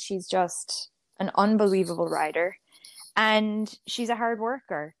me, and she's just an unbelievable rider. And she's a hard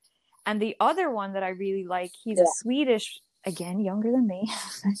worker. And the other one that I really like, he's a Swedish, again, younger than me,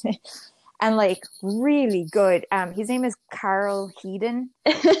 and like really good. His name is Carl Heeden.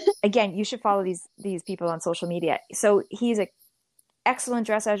 Again, you should follow these people on social media. So he's an excellent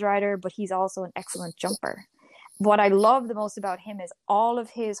dressage rider, but he's also an excellent jumper. What I love the most about him is all of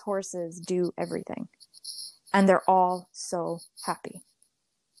his horses do everything, and they're all so happy,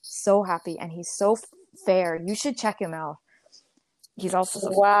 and he's so fair. You should check him out. He's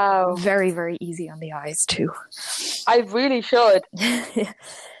also very, very easy on the eyes too. I really should. It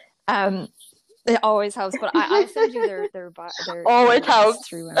always helps, but I'll send you their always helps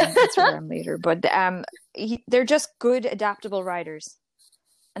through Instagram later. But they're just good, adaptable riders,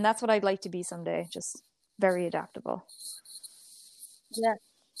 and that's what I'd like to be someday. Just very adaptable.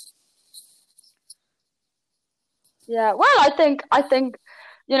 Yeah. Well, I think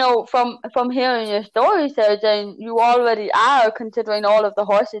from hearing your story, Sarah, you already are, considering all of the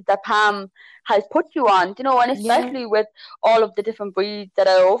horses that Pam has put you on, and especially with all of the different breeds that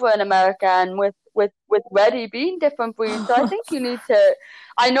are over in America, and with with Reddy being different breeds. So I think you need to.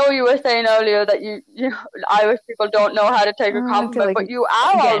 I know you were saying earlier that you know, Irish people don't know how to take a I feel compliment, like but you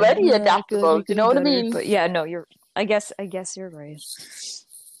are again, already I feel like adaptable. we Do you could know do what I better. mean? But yeah, no, you're. I guess you're right.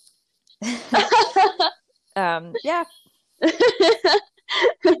 Yeah.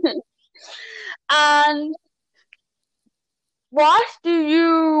 And what do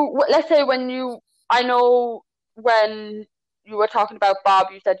you, let's say I know when you were talking about Bob,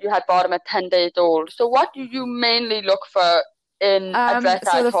 you said you had bought him at 10 days old. So what do you mainly look for in a So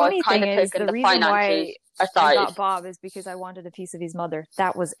dressage the horse, funny kind thing of is, taking the the reason finances why I aside? got Bob is because I wanted a piece of his mother.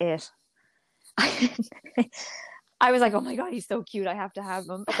 That was it. I was like, oh my God, he's so cute. I have to have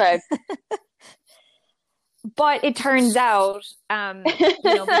him. Okay. But it turns out,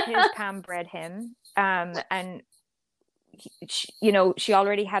 because Pam bred him, and she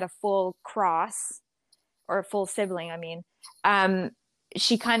already had a full cross, or a full sibling. I mean,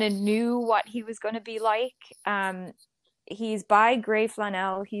 she kind of knew what he was going to be like. He's by Grey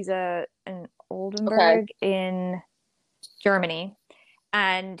Flannel. He's an Oldenburg in Germany,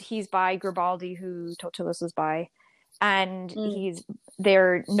 and he's by Garibaldi, who Totilas was by, and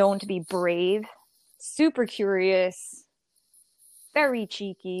they're known to be brave, super curious, very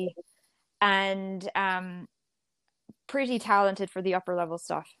cheeky, and pretty talented for the upper level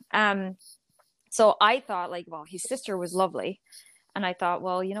stuff. So I thought, like, well, his sister was lovely, and I thought,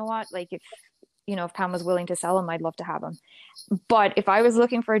 well, you know what, like, if Pam was willing to sell him, I'd love to have him. But if I was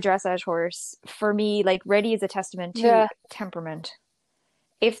looking for a dressage horse, for me, like, Reddy is a testament to temperament.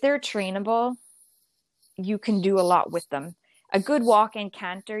 If they're trainable, you can do a lot with them. A good walk and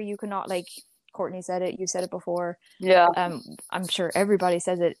canter, you cannot, like Courtney said it, you said it before. Yeah. I'm sure everybody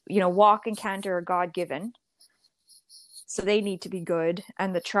says it. Walk and canter are God-given. So they need to be good.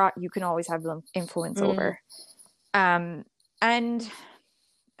 And the trot, you can always have them influence over. And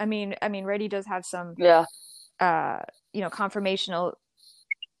I mean, Reddy does have some, conformational,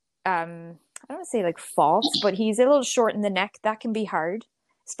 I don't want to say like faults, but he's a little short in the neck. That can be hard,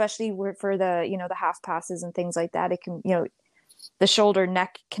 especially for the, the half passes and things like that. It can, the shoulder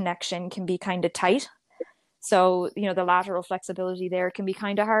neck connection can be kind of tight. So, the lateral flexibility there can be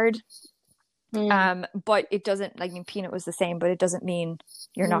kind of hard. But it doesn't, like, Peanut was the same, but it doesn't mean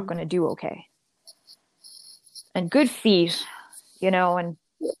you're not going to do okay. And good feet, and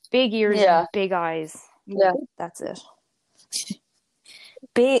big ears and big eyes. Yeah. That's it.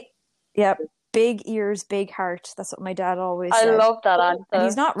 Big ears, big heart. That's what my dad always said. I love that answer. And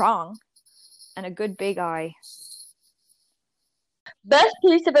he's not wrong. And a good big eye. Best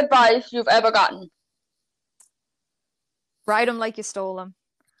piece of advice you've ever gotten? Ride him like you stole him.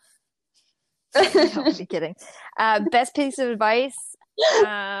 No, I'm kidding. Best piece of advice?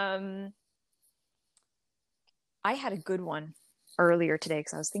 I had a good one earlier today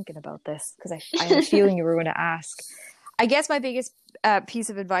because I was thinking about this because I had a feeling you were going to ask. I guess my biggest piece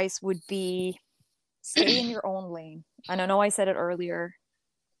of advice would be stay in your own lane. And I know I said it earlier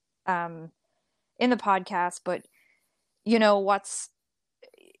in the podcast, but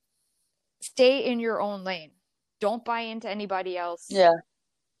stay in your own lane. Don't buy into anybody else. Yeah.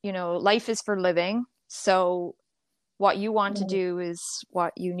 Life is for living. So what you want to do is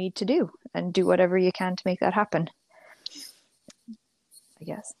what you need to do, and do whatever you can to make that happen. I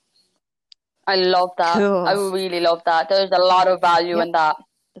guess. I love that. Cool. I really love that. There's a lot of value in that.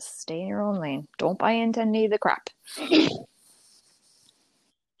 Just stay in your own lane. Don't buy into any of the crap.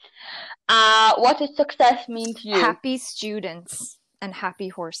 What does success mean to you? Happy students and happy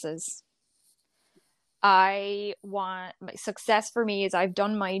horses. Success for me is I've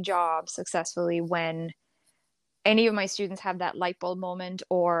done my job successfully when any of my students have that light bulb moment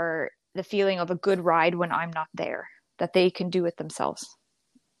or the feeling of a good ride when I'm not there, that they can do it themselves.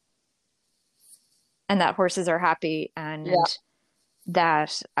 And that horses are happy, and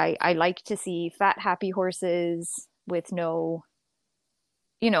that I like to see fat, happy horses with no,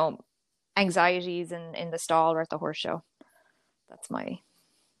 anxieties in the stall or at the horse show. That's my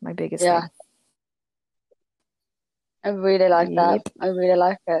biggest thing. I really like that. I really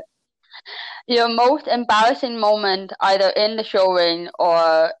like it. Your most embarrassing moment, either in the show ring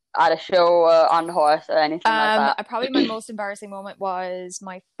or at a show or on the horse or anything like that? Probably my most embarrassing moment was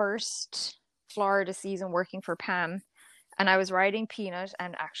my first Florida season working for Pam, and I was riding Peanut,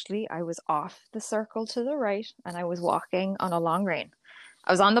 and actually I was off the circle to the right, and I was walking on a long rein.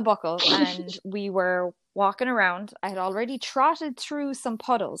 I was on the buckle, and we were walking around. I had already trotted through some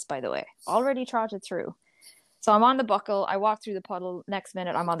puddles, by the way. So I'm on the buckle. I walk through the puddle. Next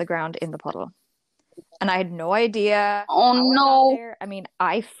minute, I'm on the ground in the puddle. And I had no idea. Oh, no. I mean,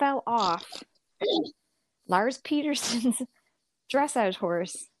 I fell off Lars Peterson's dressage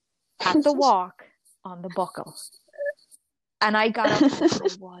horse at the walk on the buckle. And I got up and I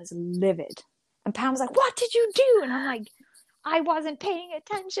was livid. And Pam was like, "What did you do?" And I'm like, "I wasn't paying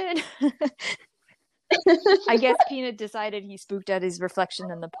attention." I guess Peanut decided he spooked at his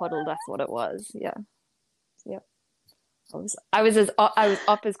reflection in the puddle. That's what it was. Yeah. Yep. I was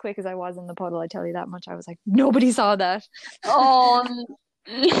up as quick as I was in the puddle. I tell you that much. I was like, nobody saw that. Oh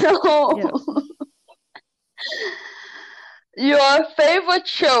no! Yeah. Your favorite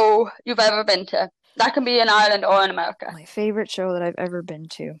show you've ever been to? That can be in Ireland or in America. My favorite show that I've ever been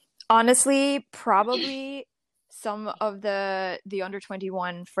to. Honestly, probably some of the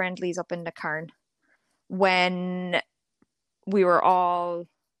under-21 friendlies up in the Cairn when we were all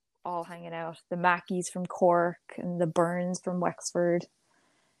hanging out. The Mackies from Cork and the Burns from Wexford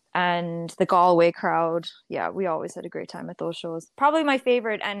and the Galway crowd. Yeah, we always had a great time at those shows. Probably my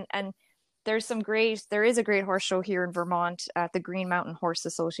favorite. And there is a great horse show here in Vermont at the Green Mountain Horse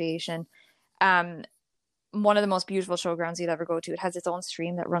Association. One of the most beautiful showgrounds you'd ever go to. It has its own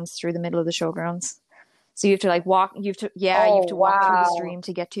stream that runs through the middle of the showgrounds. So you have to walk through the stream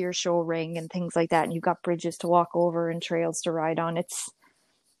to get to your show ring and things like that. And you've got bridges to walk over and trails to ride on.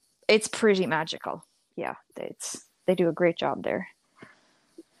 It's pretty magical. Yeah, they do a great job there.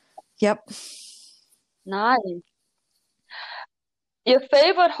 Yep. Nice. Your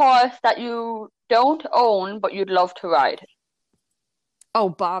favorite horse that you don't own but you'd love to ride? Oh,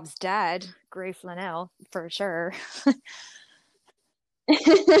 Bob's dad, Grey Flannel, for sure.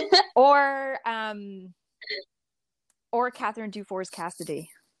 Or Catherine Dufour's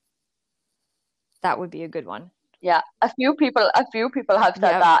Cassidy. That would be a good one. Yeah, a few people have said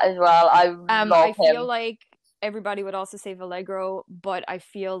that as well. I feel like everybody would also say Vallegro, but I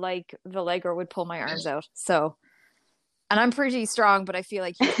feel like Vallegro would pull my arms out. So, and I'm pretty strong, but I feel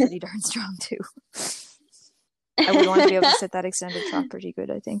like he's pretty darn strong too. I would want to be able to sit that extended trot pretty good,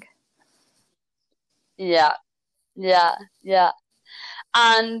 I think. Yeah.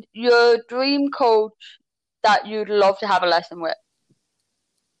 And your dream coach that you'd love to have a lesson with?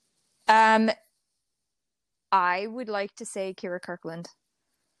 I would like to say Kira Kirkland.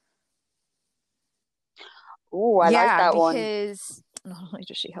 Oh, I like that one. Because not only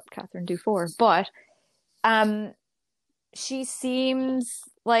does she help Catherine Dufour, but she seems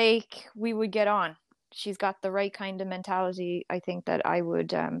like we would get on. She's got the right kind of mentality, I think, that I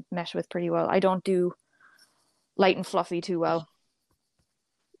would mesh with pretty well. I don't do light and fluffy too well.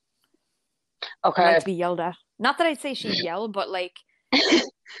 Okay. I like to be yelled at. Not that I'd say she'd yell, but like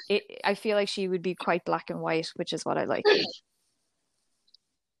I feel like she would be quite black and white, which is what I like.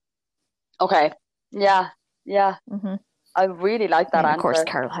 Okay. Yeah. Mm-hmm. I really like that answer. Of course,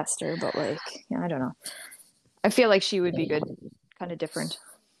 Carol Hester, but like, I don't know. I feel like she would be good, kind of different.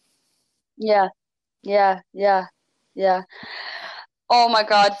 Yeah. Oh my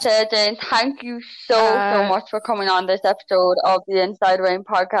God, Sarah Jane, thank you so much for coming on this episode of the Inside Rain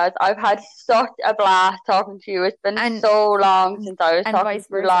podcast. I've had such a blast talking to you. It's been so long since I was talking to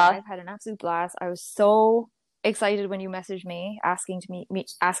you last. I've had an absolute blast. I was so excited when you messaged me asking me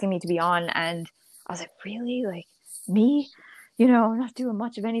to be on, and I was like, really? Like me? I'm not doing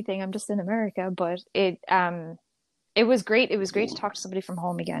much of anything. I'm just in America, but it was great. It was great to talk to somebody from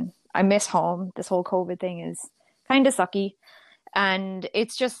home again. I miss home. This whole COVID thing is kind of sucky. And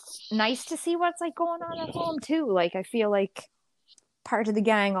it's just nice to see what's like going on at home too. Like I feel like part of the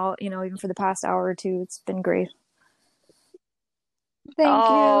gang, even for the past hour or two. It's been great. Thank you.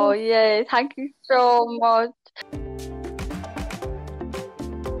 Oh, yay. Thank you so much.